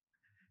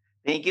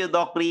 Thank you,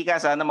 Doc Rica.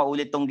 Sana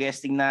maulit tong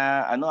guesting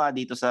na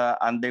dito sa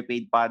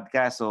Underpaid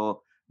Podcast.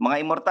 So,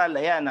 mga immortal,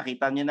 ayan,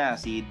 nakita nyo na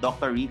si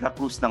Dr. Rica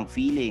Cruz ng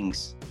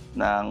Feelings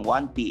ng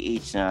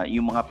 1PH na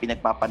yung mga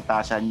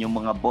pinagpapantasan yung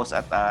mga boss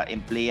at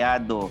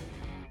empleyado.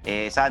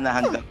 Sana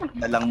hanggang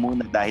na lang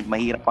muna dahil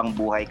mahirap ang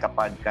buhay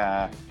kapag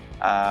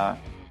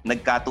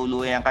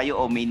nagkatuluyan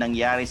kayo o may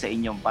nangyari sa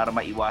inyo para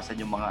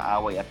maiwasan yung mga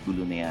away at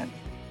gulo na yan.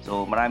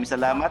 So maraming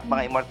salamat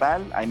mga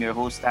immortal. I'm your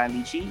host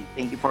Stanley Chi.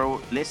 Thank you for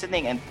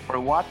listening and for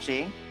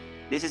watching.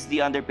 This is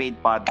the Underpaid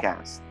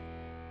Podcast.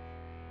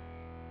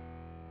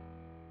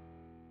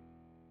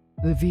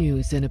 The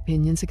views and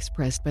opinions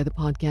expressed by the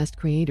podcast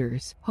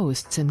creators,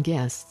 hosts, and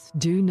guests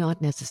do not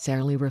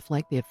necessarily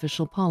reflect the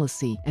official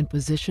policy and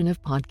position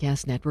of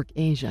Podcast Network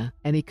Asia.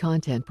 Any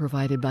content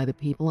provided by the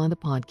people on the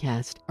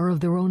podcast are of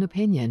their own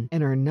opinion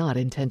and are not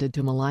intended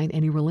to malign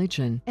any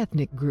religion,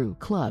 ethnic group,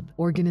 club,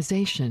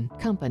 organization,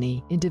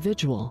 company,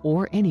 individual,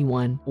 or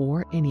anyone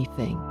or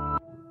anything.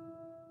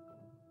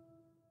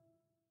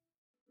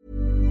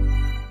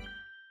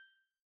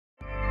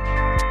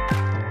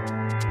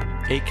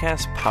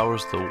 Acast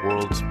powers the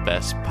world's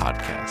best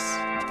podcasts.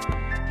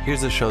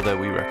 Here's a show that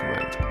we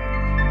recommend.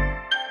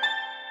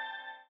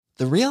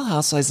 The Real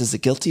Housewives is a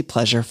guilty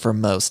pleasure for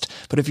most,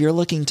 but if you're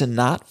looking to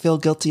not feel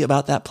guilty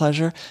about that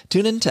pleasure,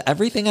 tune in to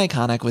Everything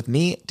Iconic with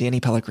me,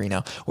 Danny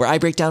Pellegrino, where I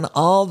break down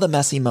all the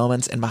messy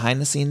moments and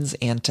behind-the-scenes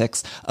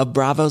antics of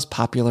Bravo's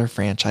popular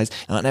franchise.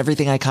 And on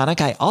Everything Iconic,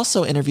 I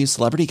also interview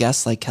celebrity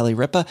guests like Kelly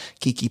Ripa,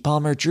 Keke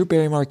Palmer, Drew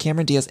Barrymore,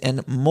 Cameron Diaz,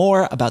 and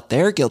more about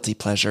their guilty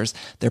pleasures,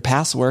 their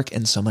past work,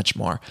 and so much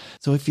more.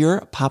 So if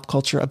you're pop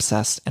culture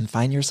obsessed and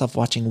find yourself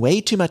watching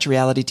way too much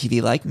reality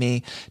TV like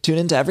me, tune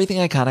into Everything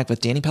Iconic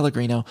with Danny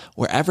Pellegrino,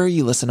 wherever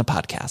you listen to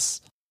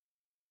podcasts.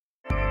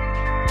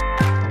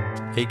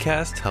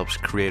 Acast helps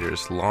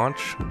creators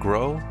launch,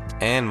 grow,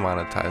 and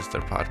monetize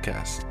their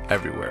podcasts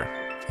everywhere.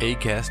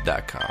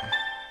 Acast.com.